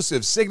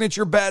 exclusive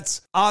signature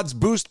bets, odds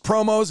boost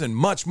promos, and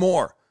much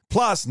more.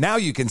 Plus, now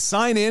you can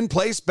sign in,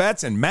 place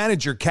bets, and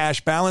manage your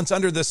cash balance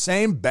under the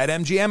same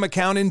BetMGM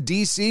account in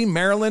D.C.,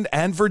 Maryland,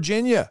 and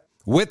Virginia.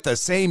 With the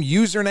same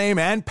username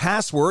and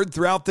password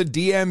throughout the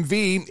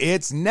DMV,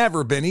 it's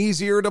never been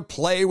easier to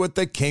play with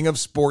the king of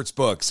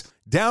sportsbooks.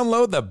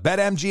 Download the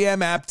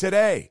BetMGM app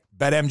today.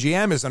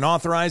 BetMGM is an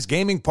authorized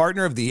gaming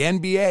partner of the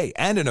NBA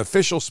and an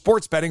official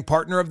sports betting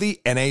partner of the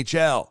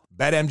NHL.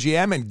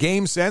 BetMGM and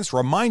GameSense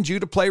remind you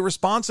to play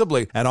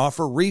responsibly and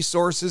offer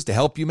resources to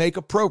help you make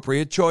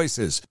appropriate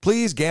choices.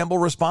 Please gamble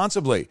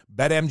responsibly.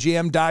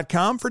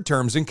 BetMGM.com for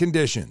terms and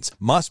conditions.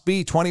 Must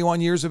be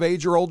 21 years of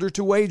age or older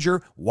to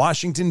wager.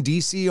 Washington,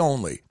 D.C.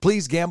 only.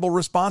 Please gamble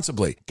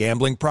responsibly.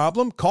 Gambling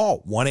problem?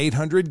 Call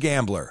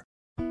 1-800-GAMBLER.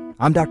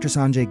 I'm Dr.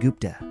 Sanjay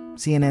Gupta,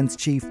 CNN's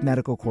chief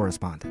medical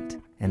correspondent,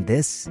 and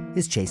this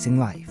is Chasing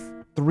Life.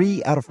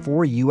 3 out of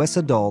 4 U.S.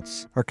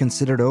 adults are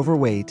considered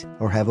overweight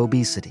or have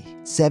obesity.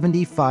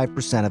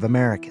 75% of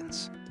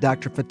Americans.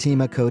 Dr.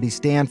 Fatima Cody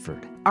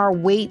Stanford. Our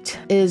weight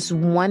is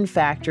one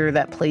factor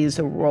that plays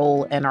a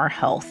role in our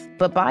health,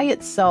 but by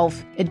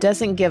itself, it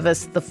doesn't give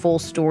us the full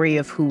story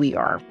of who we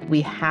are. We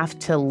have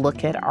to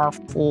look at our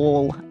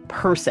full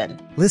person.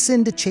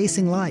 Listen to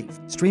Chasing Life,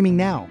 streaming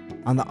now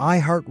on the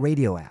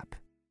iHeartRadio app.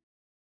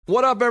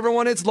 What up,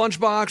 everyone? It's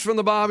Lunchbox from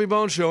the Bobby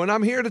Bones Show, and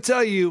I'm here to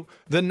tell you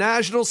the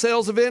national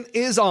sales event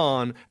is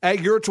on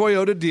at your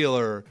Toyota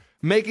dealer,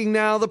 making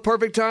now the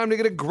perfect time to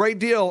get a great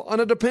deal on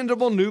a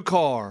dependable new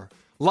car.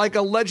 like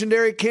a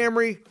legendary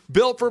Camry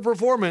built for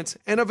performance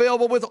and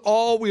available with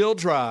all-wheel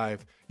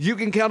drive. You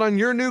can count on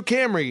your new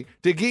Camry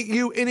to get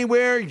you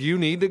anywhere you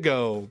need to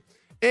go.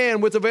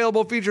 And with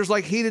available features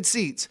like heated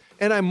seats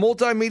and a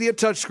multimedia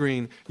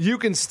touchscreen, you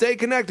can stay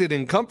connected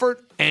in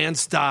comfort and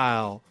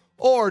style.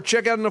 Or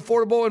check out an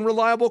affordable and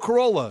reliable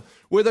Corolla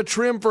with a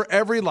trim for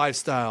every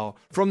lifestyle.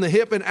 From the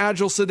hip and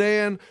agile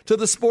sedan to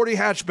the sporty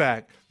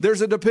hatchback,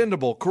 there's a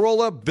dependable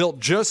Corolla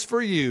built just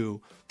for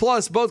you.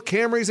 Plus, both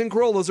Camrys and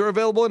Corollas are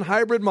available in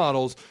hybrid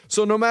models,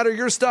 so no matter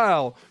your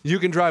style, you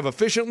can drive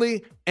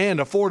efficiently and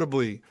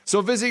affordably.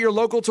 So visit your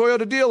local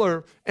Toyota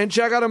dealer and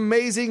check out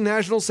amazing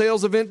national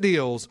sales event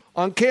deals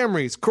on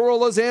Camrys,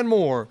 Corollas, and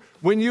more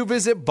when you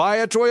visit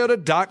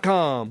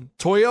buyatoyota.com.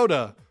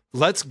 Toyota,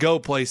 let's go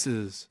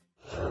places.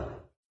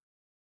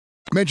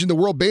 Mentioned the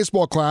World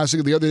Baseball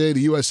Classic the other day.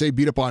 The USA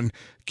beat up on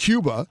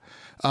Cuba.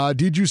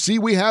 Did you see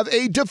we have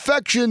a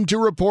defection to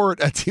report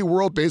at the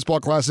World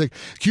Baseball Classic?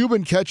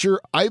 Cuban catcher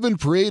Ivan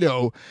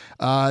Prieto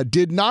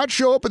did not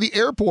show up at the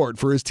airport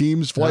for his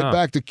team's flight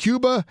back to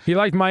Cuba. He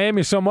liked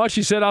Miami so much,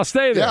 he said, I'll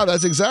stay there. Yeah,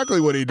 that's exactly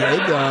what he did.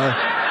 The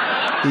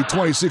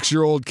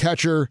 26-year-old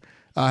catcher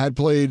had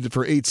played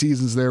for 8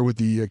 seasons there with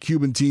the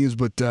Cuban teams,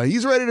 but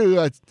he's ready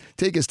to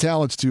take his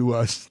talents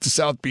to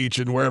South Beach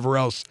and wherever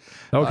else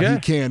he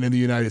can in the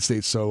United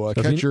States. So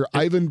catcher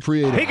Ivan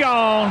Prieto. He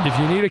gone. If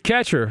you need a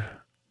catcher,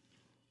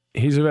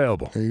 he's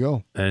available. There you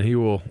go. And he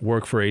will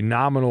work for a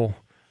nominal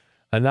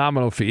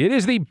fee. It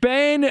is the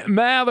Ben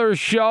Maller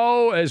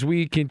Show as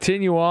we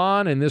continue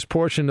on in this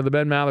portion of the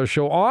Ben Maller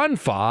Show on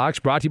Fox,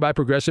 brought to you by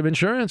Progressive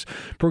Insurance.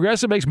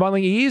 Progressive makes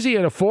bundling easy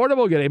and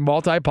affordable. Get a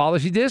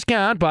multi-policy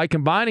discount by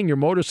combining your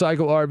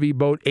motorcycle, RV,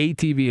 boat,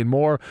 ATV, and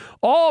more.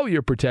 All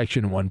your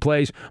protection in one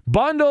place.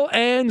 Bundle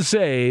and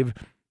save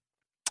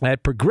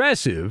at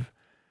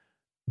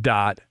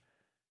progressive.com.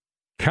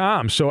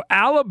 So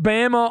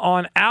Alabama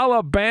on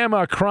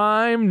Alabama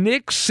crime.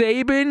 Nick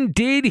Saban,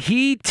 did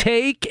he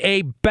take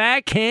a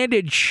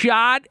backhanded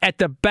shot at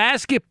the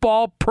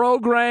basketball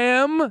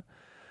program?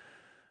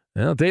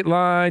 Well,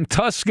 Dateline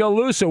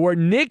Tuscaloosa, where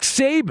Nick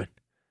Saban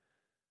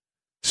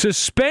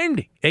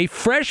suspending a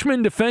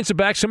freshman defensive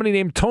back, somebody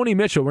named Tony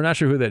Mitchell. We're not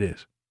sure who that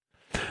is.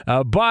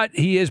 But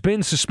he has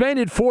been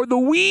suspended for the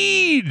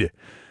weed.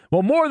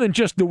 Well, more than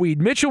just the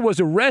weed. Mitchell was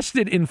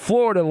arrested in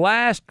Florida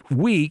last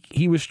week.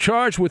 He was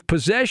charged with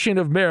possession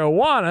of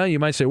marijuana. You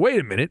might say,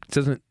 wait a minute,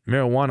 isn't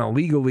marijuana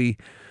legally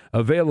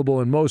available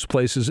in most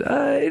places?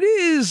 It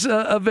is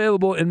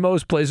available in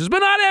most places, but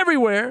not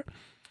everywhere.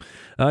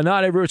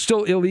 Not everywhere. It's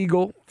still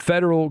illegal,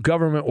 federal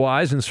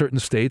government-wise. In certain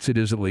states, it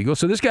is illegal.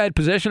 So this guy had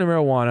possession of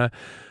marijuana.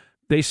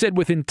 They said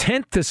with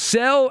intent to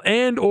sell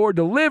and or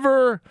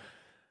deliver.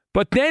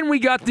 But then we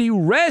got the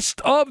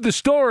rest of the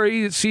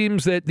story. It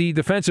seems that the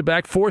defensive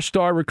back,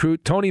 4-star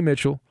recruit Tony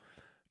Mitchell,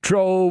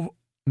 drove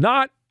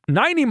not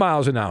 90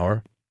 miles an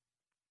hour,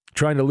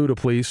 trying to elude a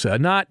police,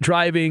 not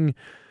driving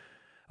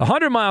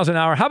 100 miles an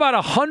hour. How about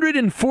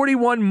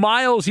 141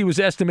 miles he was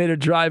estimated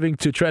driving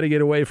to try to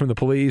get away from the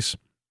police?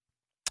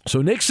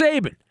 So Nick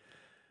Saban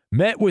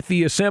met with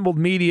the assembled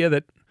media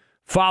that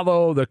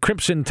follow the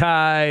Crimson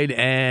Tide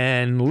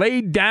and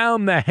laid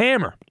down the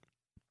hammer.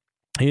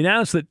 He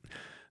announced that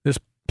this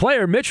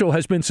player, Mitchell,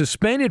 has been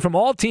suspended from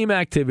all team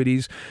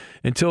activities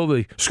until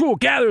the school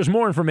gathers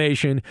more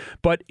information,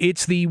 but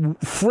it's the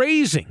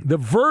phrasing, the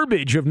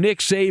verbiage of Nick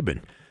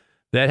Saban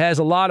that has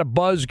a lot of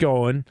buzz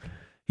going.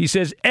 He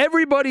says,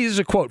 everybody, this is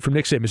a quote from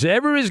Nick Saban, says,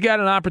 everybody's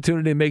got an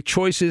opportunity to make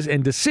choices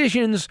and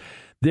decisions.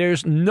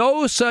 There's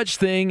no such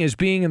thing as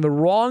being in the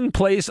wrong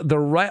place at the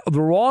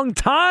wrong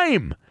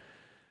time,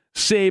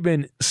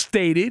 Saban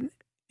stated.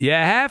 You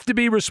have to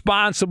be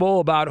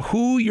responsible about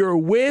who you're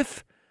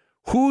with,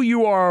 who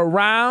you are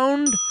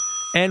around,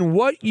 and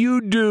what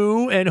you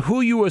do and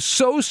who you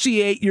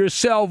associate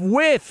yourself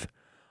with,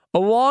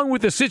 along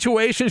with the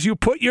situations you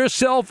put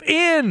yourself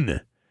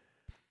in,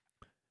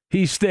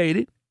 he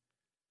stated.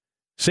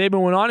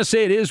 Saban went on to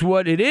say it is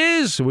what it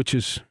is, which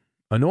is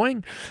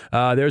annoying.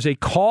 There's a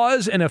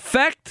cause and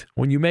effect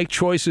when you make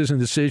choices and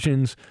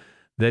decisions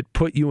that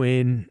put you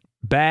in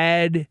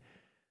bad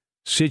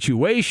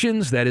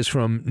situations. That is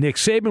from Nick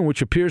Saban,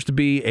 which appears to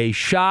be a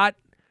shot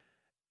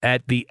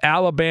at the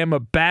Alabama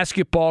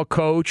basketball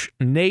coach,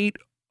 Nate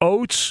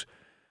Oates.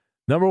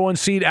 Number 1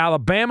 seed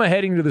Alabama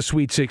heading to the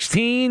Sweet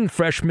 16.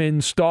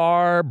 Freshman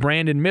star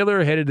Brandon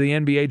Miller headed to the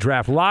NBA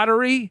draft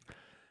lottery.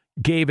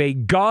 Gave a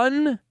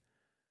gun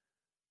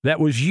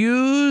that was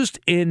used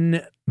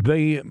in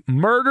the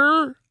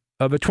murder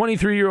of a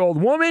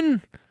 23-year-old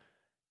woman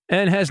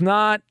and has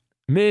not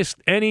missed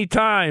any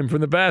time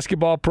from the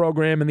basketball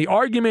program. And the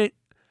argument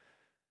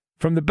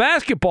from the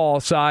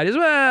basketball side is,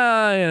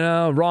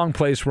 well, wrong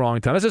place,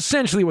 wrong time. That's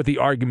essentially what the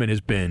argument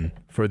has been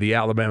for the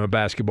Alabama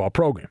basketball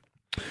program.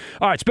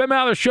 All right, it's Ben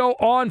Maller Show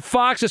on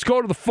Fox. Let's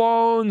go to the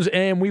phones,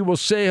 and we will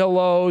say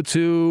hello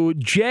to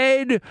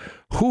Jed,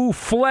 who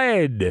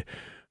fled,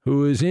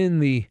 who is in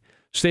the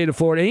state of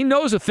Florida. He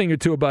knows a thing or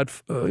two about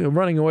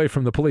running away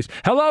from the police.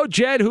 Hello,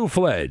 Jed, who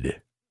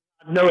fled.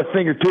 know a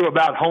thing or two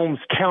about Holmes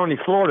County,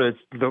 Florida. It's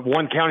the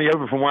one county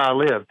over from where I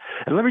live.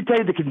 And let me tell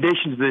you the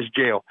conditions of this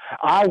jail.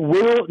 I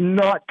will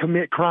not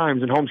commit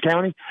crimes in Holmes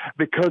County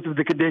because of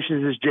the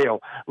conditions of this jail.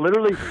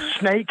 Literally,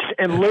 snakes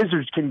and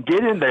lizards can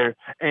get in there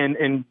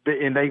and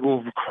they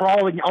will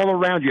crawl all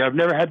around you. I've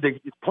never had the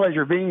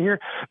pleasure of being here,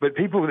 but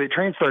people that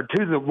transferred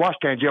to the Washington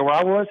County jail where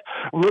I was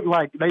looked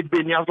like they'd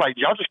been. I was like,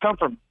 y'all just come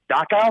from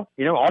Dachau,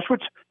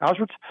 Auschwitz,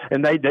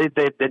 and they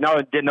didn't know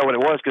what it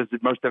was because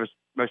most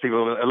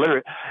people are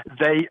illiterate.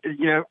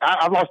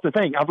 I've lost the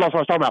thing. I've lost what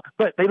I was talking about.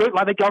 But they look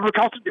like they come from a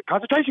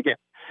concentration camp,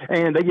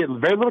 and they get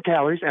very little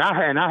calories.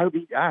 And I hope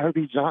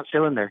he's not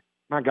still in there.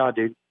 My God,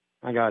 dude,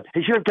 my God,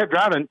 he should have kept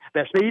driving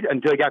that speed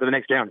until he got to the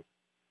next county.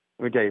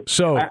 Let me tell you.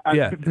 So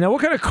now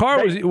what kind of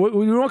car was he?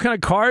 What kind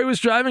of car he was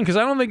driving? Because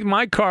I don't think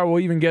my car will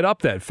even get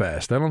up that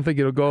fast. I don't think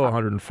it'll go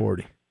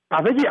 140.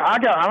 I think I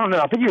don't know.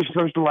 I think he was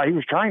supposed to he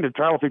was trying to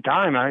travel through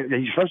time.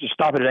 He's supposed to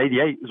stop it at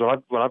 88. Is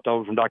what I've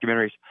told from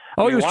documentaries.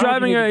 He was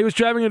driving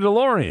a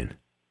DeLorean.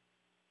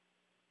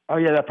 Oh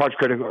yeah, that part's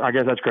critical. I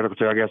guess that's critical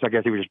too. I guess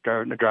he was just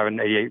driving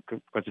 88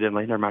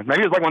 coincidentally. Never mind.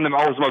 Maybe it was like one of them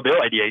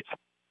Oldsmobile 88s.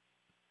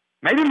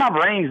 Maybe my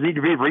brains need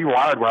to be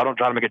rewired where I don't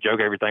try to make a joke of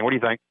everything. What do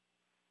you think?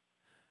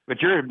 But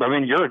you're a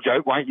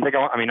joke. Why don't you think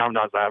I'm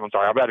not that. I'm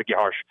sorry. I'm about to get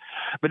harsh.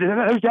 But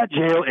that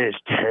jail is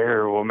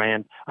terrible,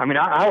 man. I mean,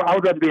 I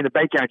would rather be in the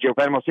Bay County jail.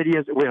 Panama City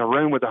is in a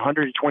room with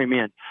 120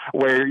 men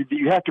where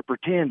you have to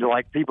pretend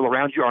like people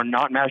around you are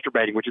not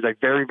masturbating, which is a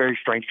very, very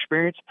strange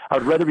experience. I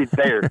would rather be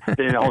there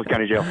than in Holmes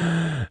County jail.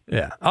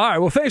 Yeah. All right.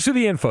 Well, thanks for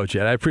the info,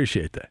 Jed. I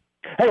appreciate that.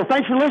 Hey, well,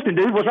 thanks for listening,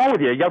 dude. What's wrong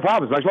with you? You got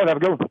problems. Thanks a lot. Have a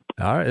good one.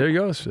 All right, there he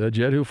goes.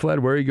 Jed who fled.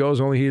 Where he goes,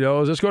 only he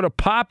knows. Let's go to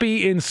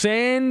Poppy in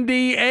San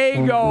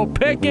Diego.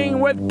 Picking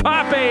with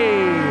Poppy.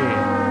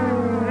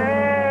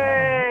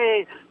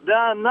 Hey,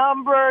 the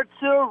number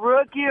 2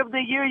 Rookie of the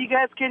Year. You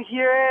guys can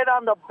hear it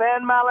on the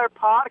Ben Maller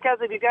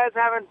podcast. If you guys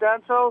haven't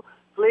done so,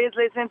 please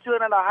listen to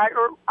it on the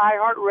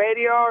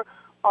iHeartRadio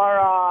or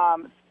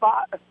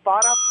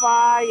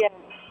Spotify.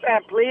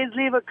 And please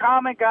leave a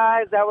comment,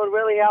 guys. That would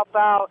really help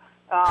out.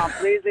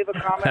 Please leave a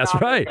comment. That's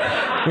right.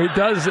 It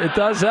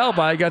does help.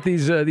 I got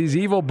these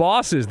evil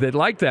bosses that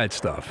like that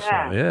stuff.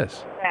 Yeah. So,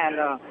 yes. And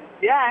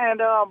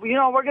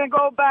we're gonna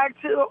go back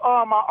to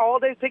my all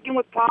day picking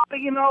with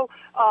Poppy.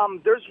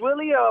 There's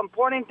really an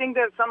important thing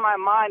that's on my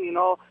mind.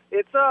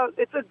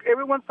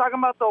 Everyone's talking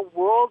about the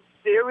World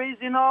Series.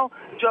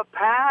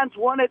 Japan's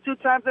won it 2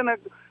 times in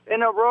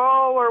a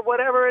row or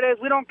whatever it is.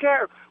 We don't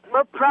care.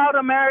 We're proud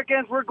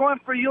Americans. We're going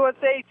for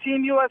USA.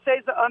 Team USA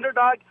is the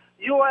underdog.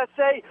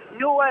 USA,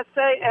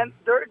 and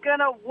they're going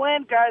to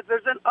win, guys.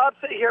 There's an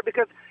upset here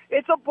because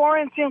it's a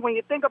boring team when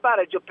you think about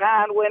it.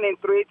 Japan winning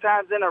 3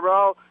 times in a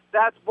row,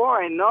 that's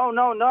boring. No.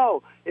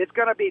 It's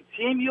going to be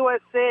Team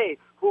USA,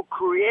 who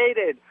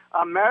created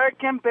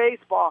American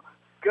baseball,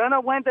 going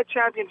to win the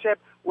championship.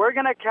 We're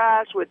going to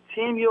cash with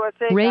Team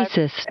USA.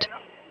 Racist.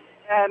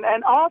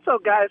 And also,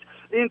 guys,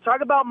 you talk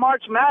about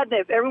March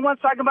Madness. Everyone's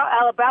talking about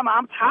Alabama.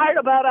 I'm tired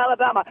about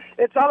Alabama.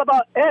 It's all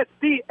about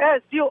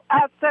SDSU,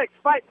 Aztecs,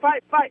 fight.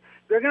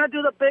 They're going to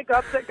do the big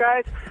upset,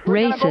 guys.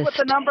 We're going to go with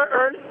the number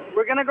early.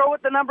 We're going to go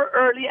with the number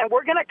early, and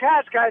we're going to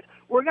cash, guys.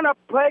 We're going to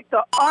pick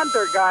the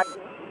under, guys.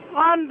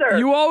 Under.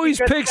 You always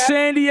pick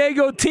San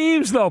Diego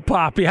teams, though,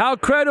 Poppy. How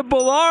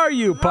credible are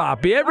you,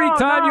 Poppy? Every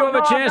time you have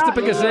a chance to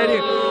pick a San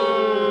Diego.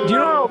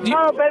 No,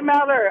 Ben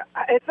Maller.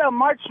 It's a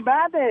March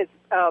Madness,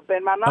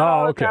 Ben Maller. Not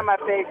all the time I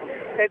pick.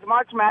 It's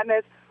March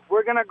Madness.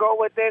 We're going to go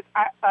with this.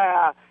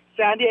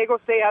 San Diego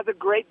State has a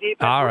great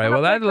defense. All right.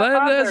 Well,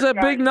 that's a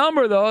big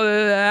number, though.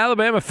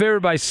 Alabama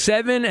favored by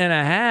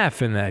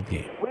 7.5 in that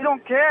game. We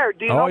don't care.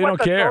 Do you know what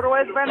the total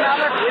is, Ben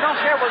Maller? We don't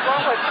care. We're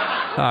going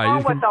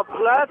with the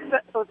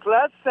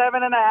plus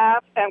 7.5,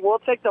 and we'll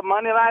take the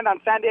money line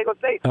on San Diego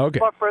State. Okay.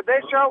 But for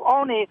this show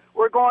only,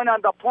 we're going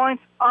on the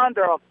points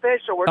under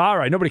official. All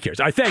right. Nobody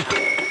cares. I thank you.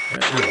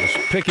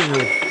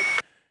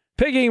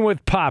 Picking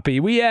with Poppy.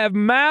 We have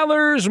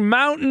Maller's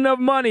Mountain of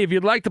Money. If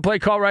you'd like to play,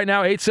 call right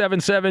now,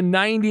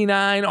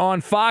 877-99 on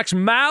Fox.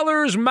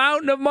 Maller's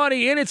Mountain of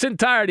Money in its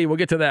entirety. We'll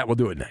get to that. We'll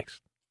do it next.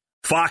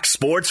 Fox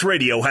Sports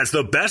Radio has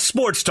the best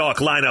sports talk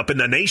lineup in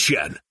the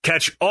nation.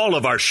 Catch all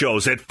of our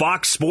shows at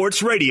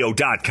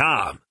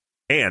foxsportsradio.com.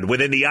 And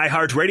within the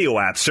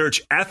iHeartRadio app,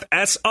 search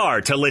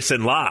FSR to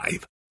listen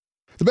live.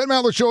 The Ben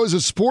Maller Show is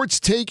a sports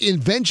take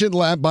invention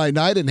lab by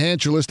night.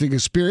 Enhance your listening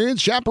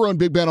experience. Chaperone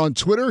Big Ben on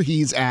Twitter.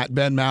 He's at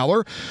Ben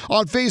Maller.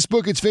 On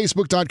Facebook, it's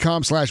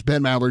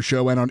facebook.com/Ben Maller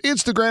Show. And on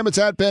Instagram, it's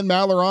at Ben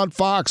Maller on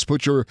Fox.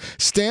 Put your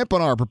stamp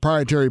on our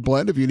proprietary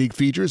blend of unique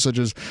features such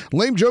as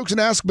lame jokes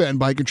and Ask Ben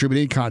by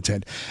contributing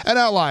content. And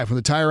out live from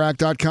the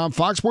TireRack.com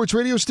Fox Sports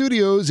Radio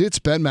studios, it's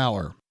Ben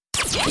Maller.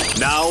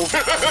 Now,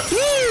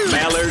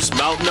 Maller's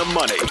Mountain of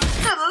Money.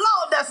 Good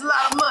Lord, that's a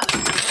lot of money.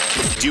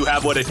 Do you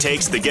have what it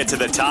takes to get to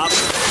the top?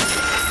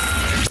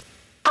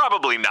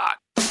 Probably not.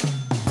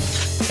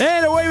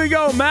 And away we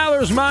go.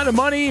 Maller's Mountain of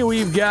Money.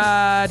 We've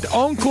got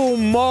Uncle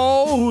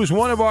Mo, who's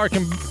one of our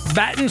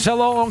combatants.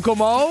 Hello, Uncle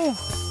Mo.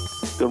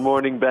 Good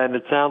morning, Ben.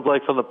 It sounds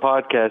like from the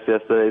podcast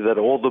yesterday that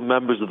all the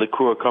members of the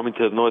crew are coming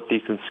to the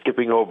Northeast and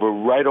skipping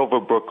right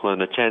over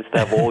Brooklyn, a chance to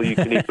have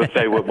all-you-can-eat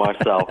buffet with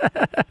Marcel.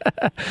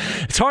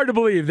 It's hard to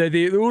believe that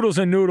the oodles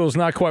and noodles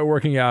not quite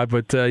working out,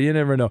 but you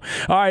never know.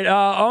 All right,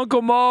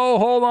 Uncle Mo,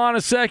 hold on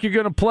a sec. You're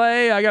going to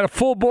play. I got a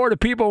full board of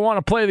people who want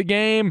to play the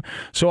game,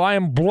 so I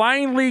am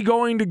blindly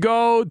going to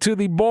go to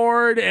the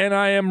board, and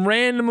I am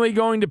randomly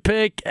going to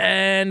pick,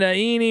 and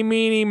eeny,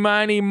 meeny,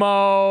 miny,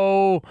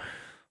 mo.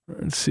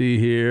 Let's see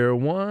here.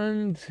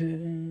 1,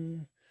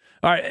 2.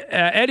 All right,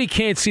 Eddie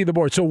can't see the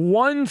board. So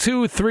 1,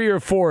 2, 3, or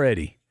 4,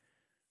 Eddie?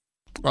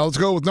 Well, let's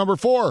go with number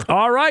 4.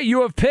 All right,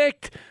 you have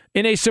picked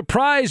in a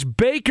surprise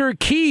Baker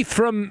Keith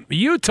from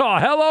Utah.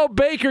 Hello,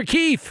 Baker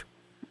Keith.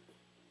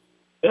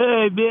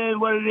 Hey,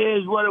 man, what it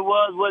is, what it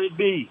was, what it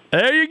be.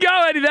 There you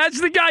go, Eddie. That's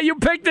the guy. You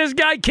picked this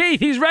guy, Keith.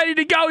 He's ready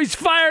to go. He's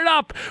fired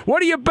up.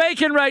 What are you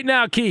baking right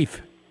now,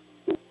 Keith?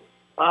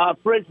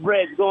 French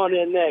bread's going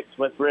in next,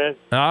 my friend.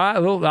 All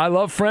right, I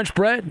love French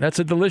bread. That's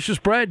a delicious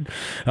bread.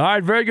 All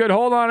right, very good.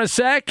 Hold on a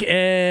sec.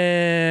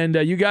 And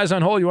you guys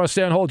on hold, you want to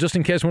stay on hold just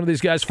in case one of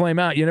these guys flame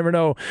out. You never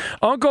know.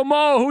 Uncle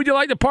Mo, who would you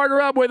like to partner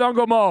up with,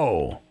 Uncle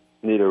Mo?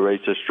 Need a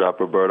racist drop,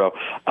 Roberto.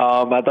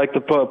 I'd like to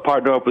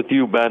partner up with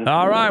you, Ben.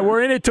 All right,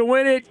 we're in it to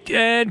win it.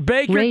 And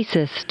Baker.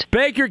 Racist.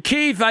 Baker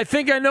Keith, I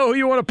think I know who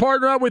you want to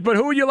partner up with, but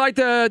who would you like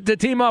to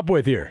team up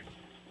with here?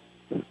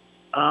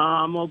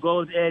 I'm going to go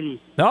with Eddie.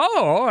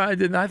 Oh,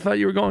 I thought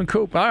you were going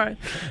Coop. All right.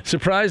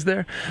 Surprise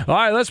there. All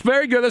right,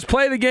 very good. Let's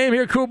play the game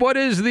here, Coop. What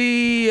is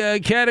the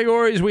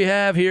categories we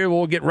have here?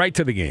 We'll get right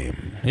to the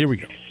game. Here we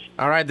go.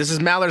 All right, this is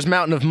Maller's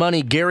Mountain of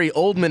Money, Gary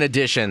Oldman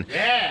edition.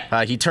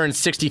 Yeah. He turned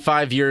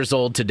 65 years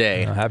old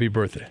today. Happy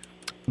birthday.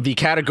 The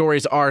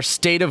categories are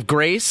State of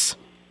Grace,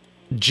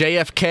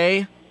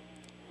 JFK,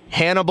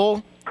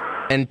 Hannibal,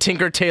 and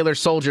Tinker Tailor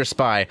Soldier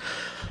Spy.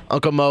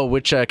 Uncle Mo,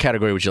 which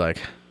category would you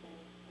like?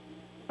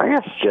 I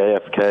guess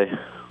JFK.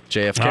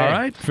 JFK. All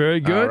right,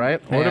 very good. All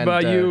right. What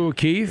about you,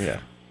 Keith?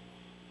 Yeah.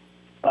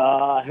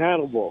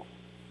 Hannibal.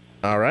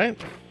 All right.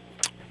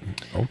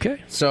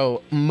 Okay.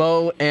 So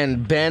Mo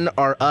and Ben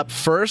are up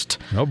first.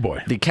 Oh,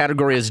 boy. The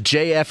category is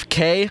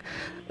JFK.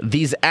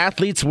 These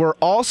athletes were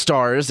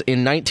all-stars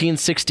in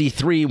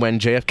 1963 when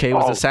JFK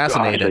was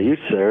assassinated. Gosh, are you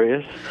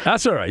serious?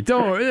 That's all right.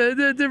 Don't worry.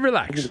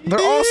 Relax. They're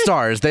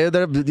all-stars. They're The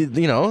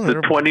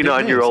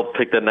 29-year-old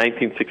picked the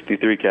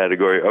 1963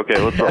 category. Okay,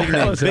 let's roll.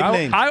 Listen,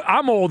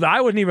 I'm old.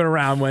 I wasn't even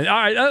around when. All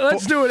right,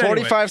 let's do it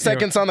 45 anyway.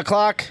 seconds on the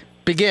clock.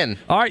 Begin.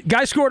 All right,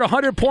 guy scored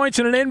 100 points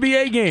in an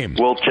NBA game.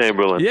 Wilt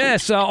Chamberlain.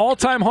 Yes,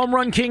 all-time home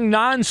run king,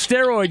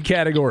 non-steroid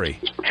category.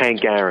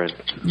 Hank Aaron.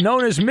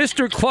 Known as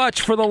Mr.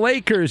 Clutch for the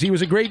Lakers. He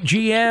was a great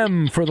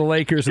GM for the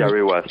Lakers.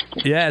 Jerry West.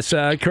 Yes,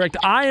 correct.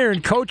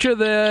 Iron, coach of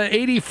the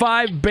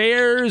 85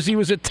 Bears. He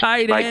was a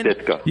tight end. Mike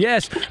Ditka.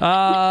 Yes,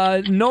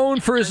 known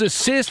for his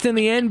assist in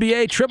the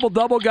NBA,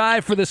 triple-double guy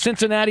for the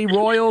Cincinnati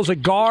Royals, a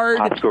guard.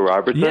 Oscar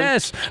Robertson.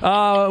 Yes,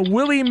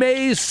 Willie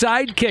Mays'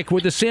 sidekick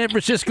with the San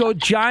Francisco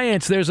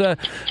Giants. There's a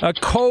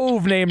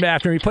cove named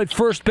after him. He played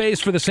first base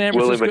for the San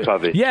Francisco. Willie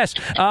McCovey. Yes,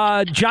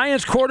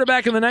 Giants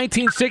quarterback in the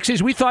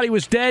 1960s. We thought he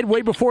was dead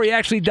way before he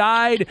actually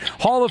died.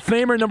 Hall of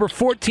Famer, number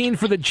 14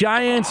 for the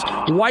Giants.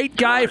 White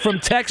guy from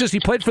Texas. He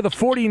played for the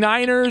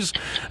 49ers.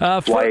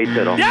 Wyatt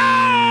Tittle.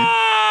 Yeah!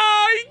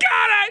 He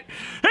got it!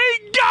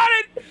 He got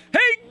it!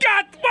 He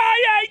got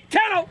Wyatt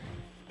Tittle!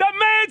 The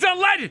man's a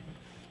legend!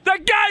 The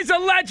guy's a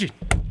legend!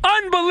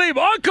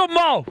 Unbelievable. Uncle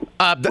Mo.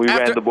 We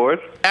ran the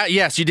board?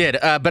 Yes, you did.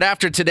 But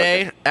after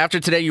today,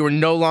 you were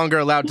no longer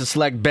allowed to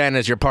select Ben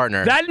as your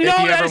partner. That is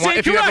incorrect.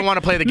 If you ever want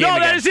to play the game again.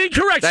 That is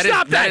incorrect.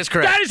 Stop that. That is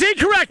correct. That is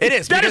incorrect. It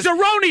is. That is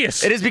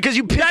erroneous. It is because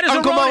you pick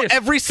Uncle Mo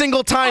every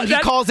single time he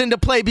calls into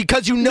play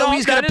because you know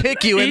he's going to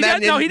pick you and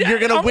then you're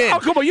going to win.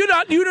 Uncle Mo, you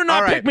do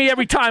not pick me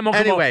every time,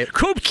 Uncle Mo. Anyway,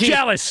 Coop's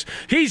jealous.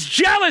 He's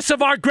jealous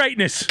of our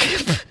greatness.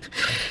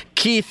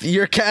 Keith,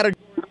 your category.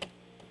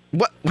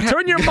 What?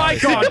 Turn your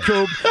mic on,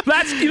 Coop.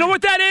 You know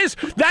what that is?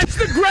 That's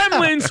the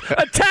gremlins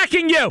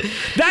attacking you.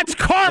 That's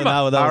karma.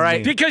 All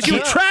right. Because you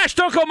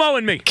trashed Uncle Mo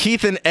and me.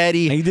 Keith and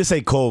Eddie. And you did say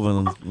Cove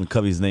and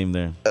Covey's name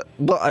there.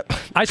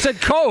 I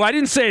said Cove. I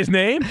didn't say his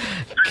name.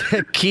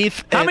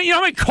 Keith. How many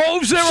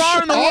coves there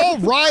are in the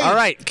world? All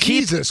right.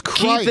 Jesus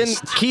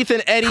Christ. Keith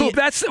and Eddie. Coop,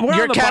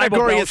 your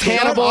category is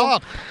Hannibal.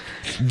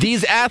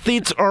 These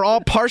athletes are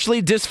all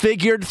partially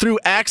disfigured through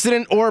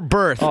accident or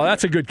birth. Oh,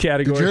 that's a good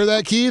category. Did you hear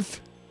that,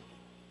 Keith?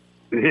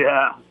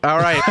 Yeah. All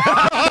right.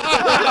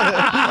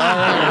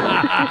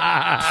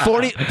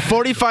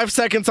 45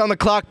 seconds on the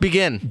clock.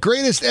 Begin.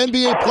 Greatest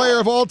NBA player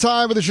of all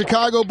time for the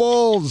Chicago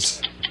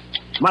Bulls.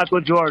 Michael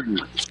Jordan.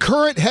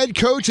 Current head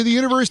coach of the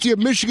University of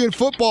Michigan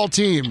football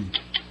team.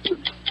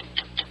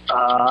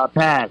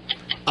 Pass.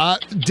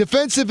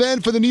 Defensive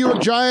end for the New York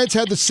Giants,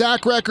 had the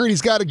sack record.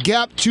 He's got a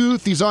gap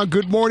tooth. He's on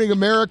Good Morning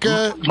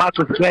America.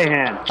 Michael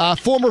Strahan.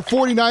 Former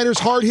 49ers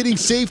hard-hitting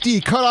safety.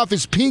 He cut off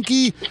his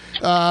pinky.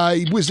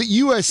 He was at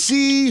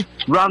USC.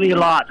 Ronnie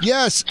Lott.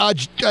 Yes.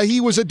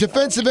 He was a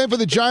defensive end for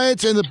the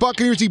Giants and the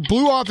Buccaneers. He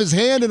blew off his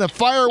hand in a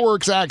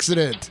fireworks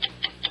accident.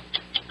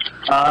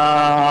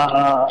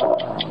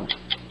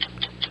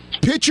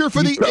 Pitcher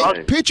for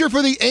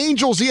the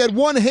Angels. He had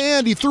one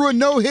hand. He threw a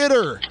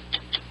no-hitter.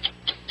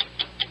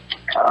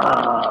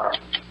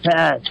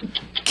 Pass.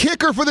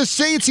 Kicker for the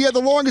Saints. He had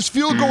the longest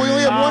field goal. He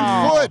only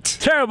had 1 foot.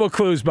 Terrible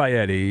clues by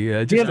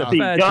Eddie. Just a Dempsey.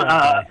 bad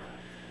job.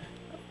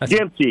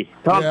 Dempsey.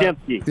 Tom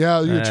Dempsey. Yeah,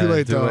 you're too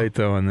late, Too though. late,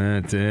 though, on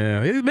that.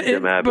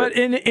 Yeah. But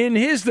in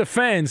his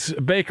defense,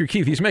 Baker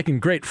Keith, he's making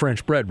great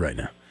French bread right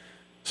now.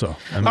 So,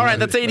 all right,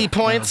 that's 80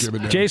 points.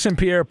 Jason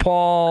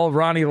Pierre-Paul,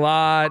 Ronnie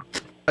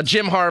Lott.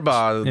 Jim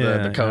Harbaugh,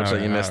 the coach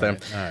that you missed there.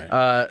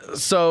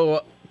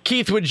 So,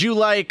 Keith, would you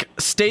like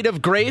State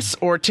of Grace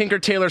or Tinker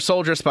Tailor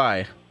Soldier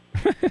Spy?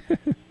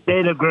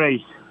 State of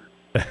Grace.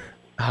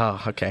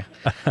 Oh, okay.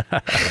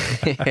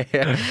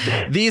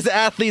 These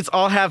athletes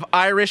all have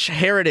Irish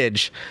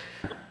heritage.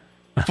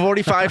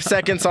 45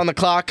 seconds on the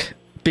clock.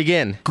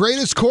 Begin.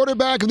 Greatest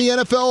quarterback in the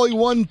NFL. He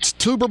won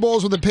Super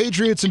Bowls with the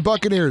Patriots and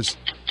Buccaneers.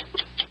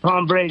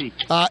 Tom Brady.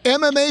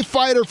 MMA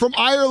fighter from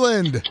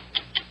Ireland.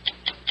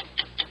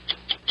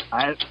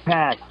 I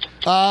pass.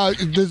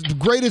 The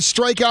greatest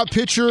strikeout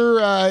pitcher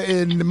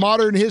in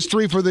modern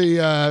history for the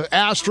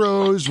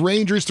Astros.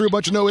 Rangers threw a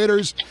bunch of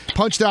no-hitters.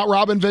 Punched out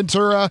Robin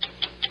Ventura.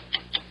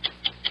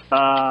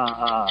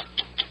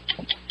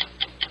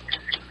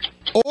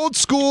 Old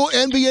school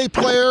NBA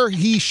player.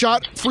 He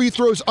shot free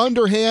throws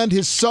underhand.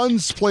 His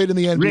sons played in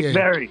the NBA. Rick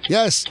Barry.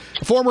 Yes.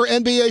 Former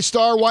NBA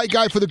star, white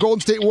guy for the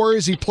Golden State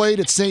Warriors. He played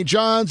at St.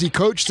 John's. He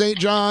coached St.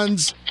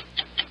 John's.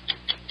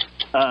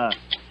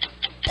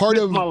 Part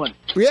of Mullen.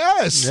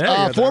 Yes.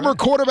 Former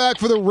quarterback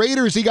for the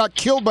Raiders. He got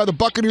killed by the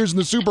Buccaneers in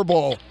the Super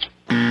Bowl.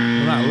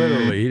 Well, not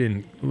literally. He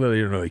didn't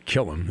really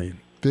kill him.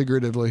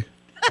 Figuratively.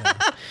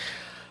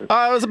 It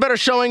was a better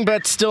showing,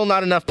 but still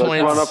not enough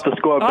points. Let's run up the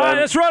score, Ben. All right,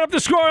 let's run up the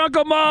score,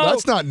 Uncle Mo.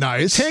 That's not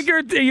nice. Tinker,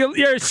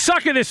 you're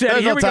sucking this, Eddie.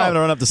 There's Here no we time go. to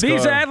run up the score.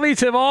 These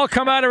athletes have all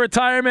come out of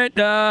retirement.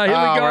 Here we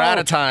go. We're out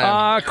of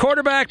time.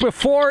 Quarterback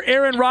before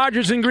Aaron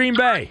Rodgers in Green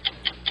Bay.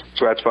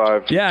 Brett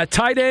Favre. Yeah,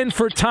 tight end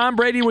for Tom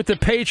Brady with the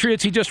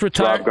Patriots. He just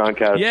retired. Rob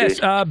Gronkowski. Yes.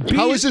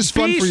 How is this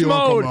fun for you,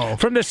 Uncle Mo?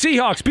 From the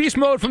Seahawks. Beast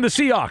mode from the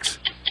Seahawks.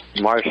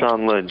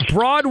 Marshawn Lynch.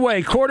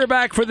 Broadway,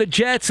 quarterback for the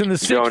Jets in the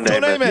 60s. Joe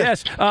Namath.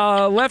 Yes.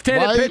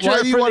 Left-handed pitcher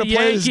why do you for wanna the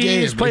play this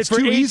Yankees. game? Played It's for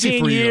too 18 easy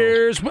for you.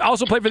 years.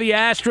 Also played for the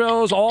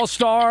Astros,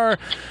 All-Star.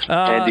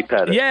 Andy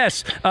Pettitte.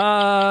 Yes.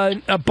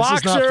 A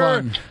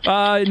boxer.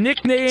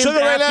 Nicknamed Sugar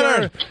Ray after...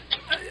 Leonard.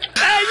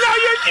 Hey, no,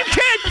 you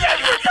can't.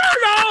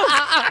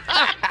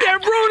 They're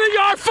ruining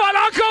our fun.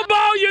 Uncle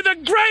Mo, you're the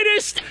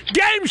greatest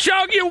game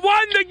show. You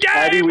won the game,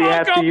 Eddie, we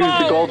have Uncle to use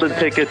Mo. the golden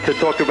ticket to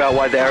talk about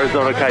why the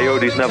Arizona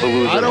Coyotes never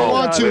lose I at don't home.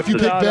 want to if you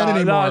pick Ben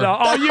anymore. No.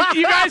 Oh,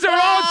 you guys are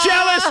all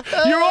jealous.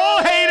 You're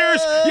all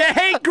haters. You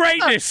hate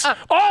greatness.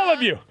 All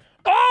of you.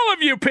 All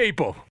of you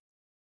people.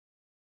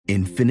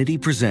 Infinity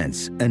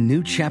presents a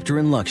new chapter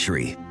in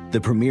luxury,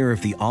 the premiere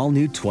of the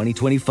all-new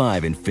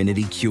 2025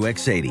 Infinity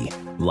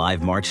QX80,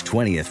 live March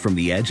 20th from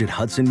the Edge at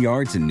Hudson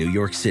Yards in New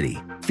York City,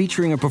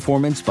 featuring a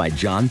performance by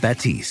John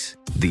Batiste.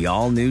 The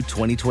all-new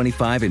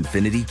 2025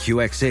 Infinity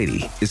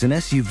QX80 is an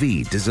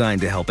SUV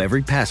designed to help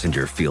every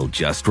passenger feel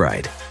just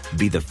right.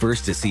 Be the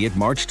first to see it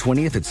March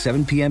 20th at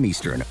 7 p.m.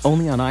 Eastern,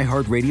 only on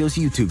iHeartRadio's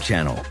YouTube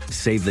channel.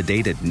 Save the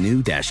date at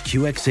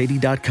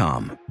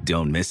new-QX80.com.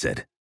 Don't miss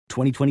it.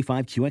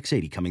 2025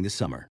 QX80 coming this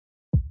summer.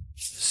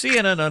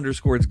 CNN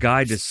Underscored's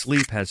Guide to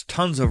Sleep has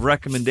tons of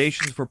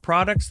recommendations for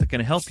products that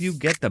can help you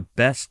get the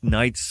best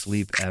night's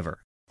sleep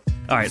ever.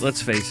 All right,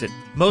 let's face it,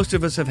 most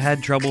of us have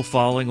had trouble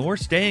falling or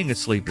staying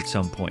asleep at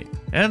some point,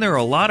 and there are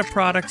a lot of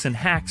products and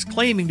hacks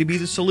claiming to be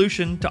the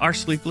solution to our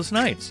sleepless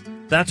nights.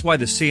 That's why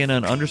the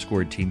CNN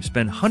Underscored team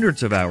spend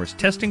hundreds of hours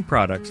testing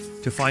products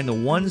to find the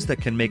ones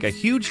that can make a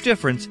huge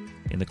difference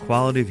in the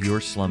quality of your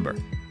slumber.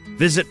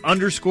 Visit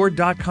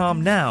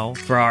underscored.com now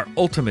for our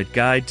ultimate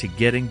guide to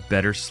getting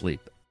better sleep.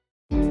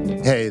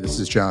 Hey, this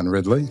is John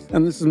Ridley.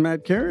 And this is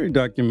Matt Carey,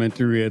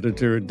 documentary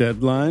editor at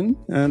Deadline.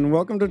 And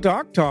welcome to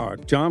Doc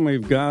Talk. John,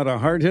 we've got a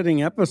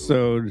hard-hitting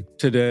episode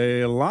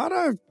today. A lot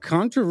of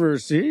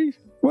controversy.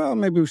 Well,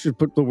 maybe we should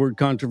put the word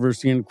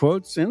controversy in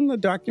quotes in the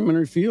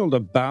documentary field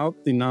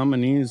about the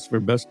nominees for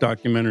Best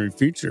Documentary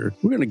Feature.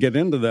 We're going to get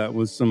into that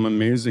with some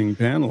amazing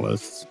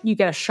panelists. You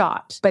get a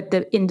shot, but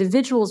the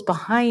individuals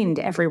behind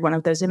every one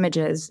of those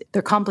images,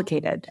 they're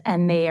complicated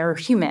and they are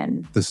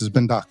human. This has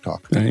been Doc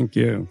Talk. Thank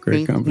you.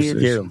 Great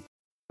conversation.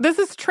 This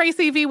is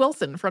Tracy V.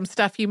 Wilson from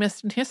Stuff You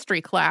Missed in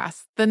History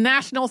class. The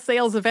national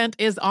sales event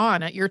is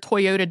on at your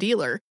Toyota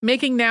dealer,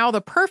 making now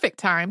the perfect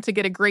time to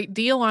get a great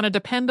deal on a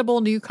dependable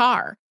new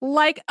car.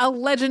 Like a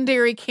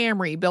legendary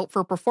Camry built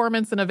for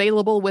performance and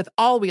available with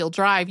all-wheel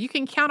drive, you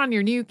can count on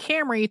your new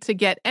Camry to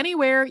get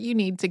anywhere you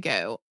need to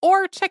go.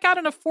 Or check out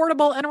an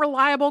affordable and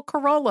reliable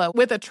Corolla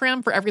with a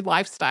trim for every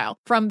lifestyle.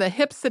 From the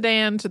hip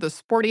sedan to the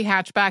sporty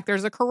hatchback,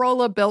 there's a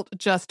Corolla built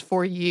just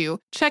for you.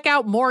 Check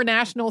out more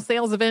national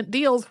sales event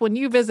deals when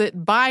you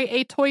visit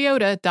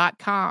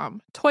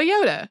buyatoyota.com.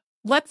 Toyota,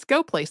 let's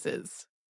go places.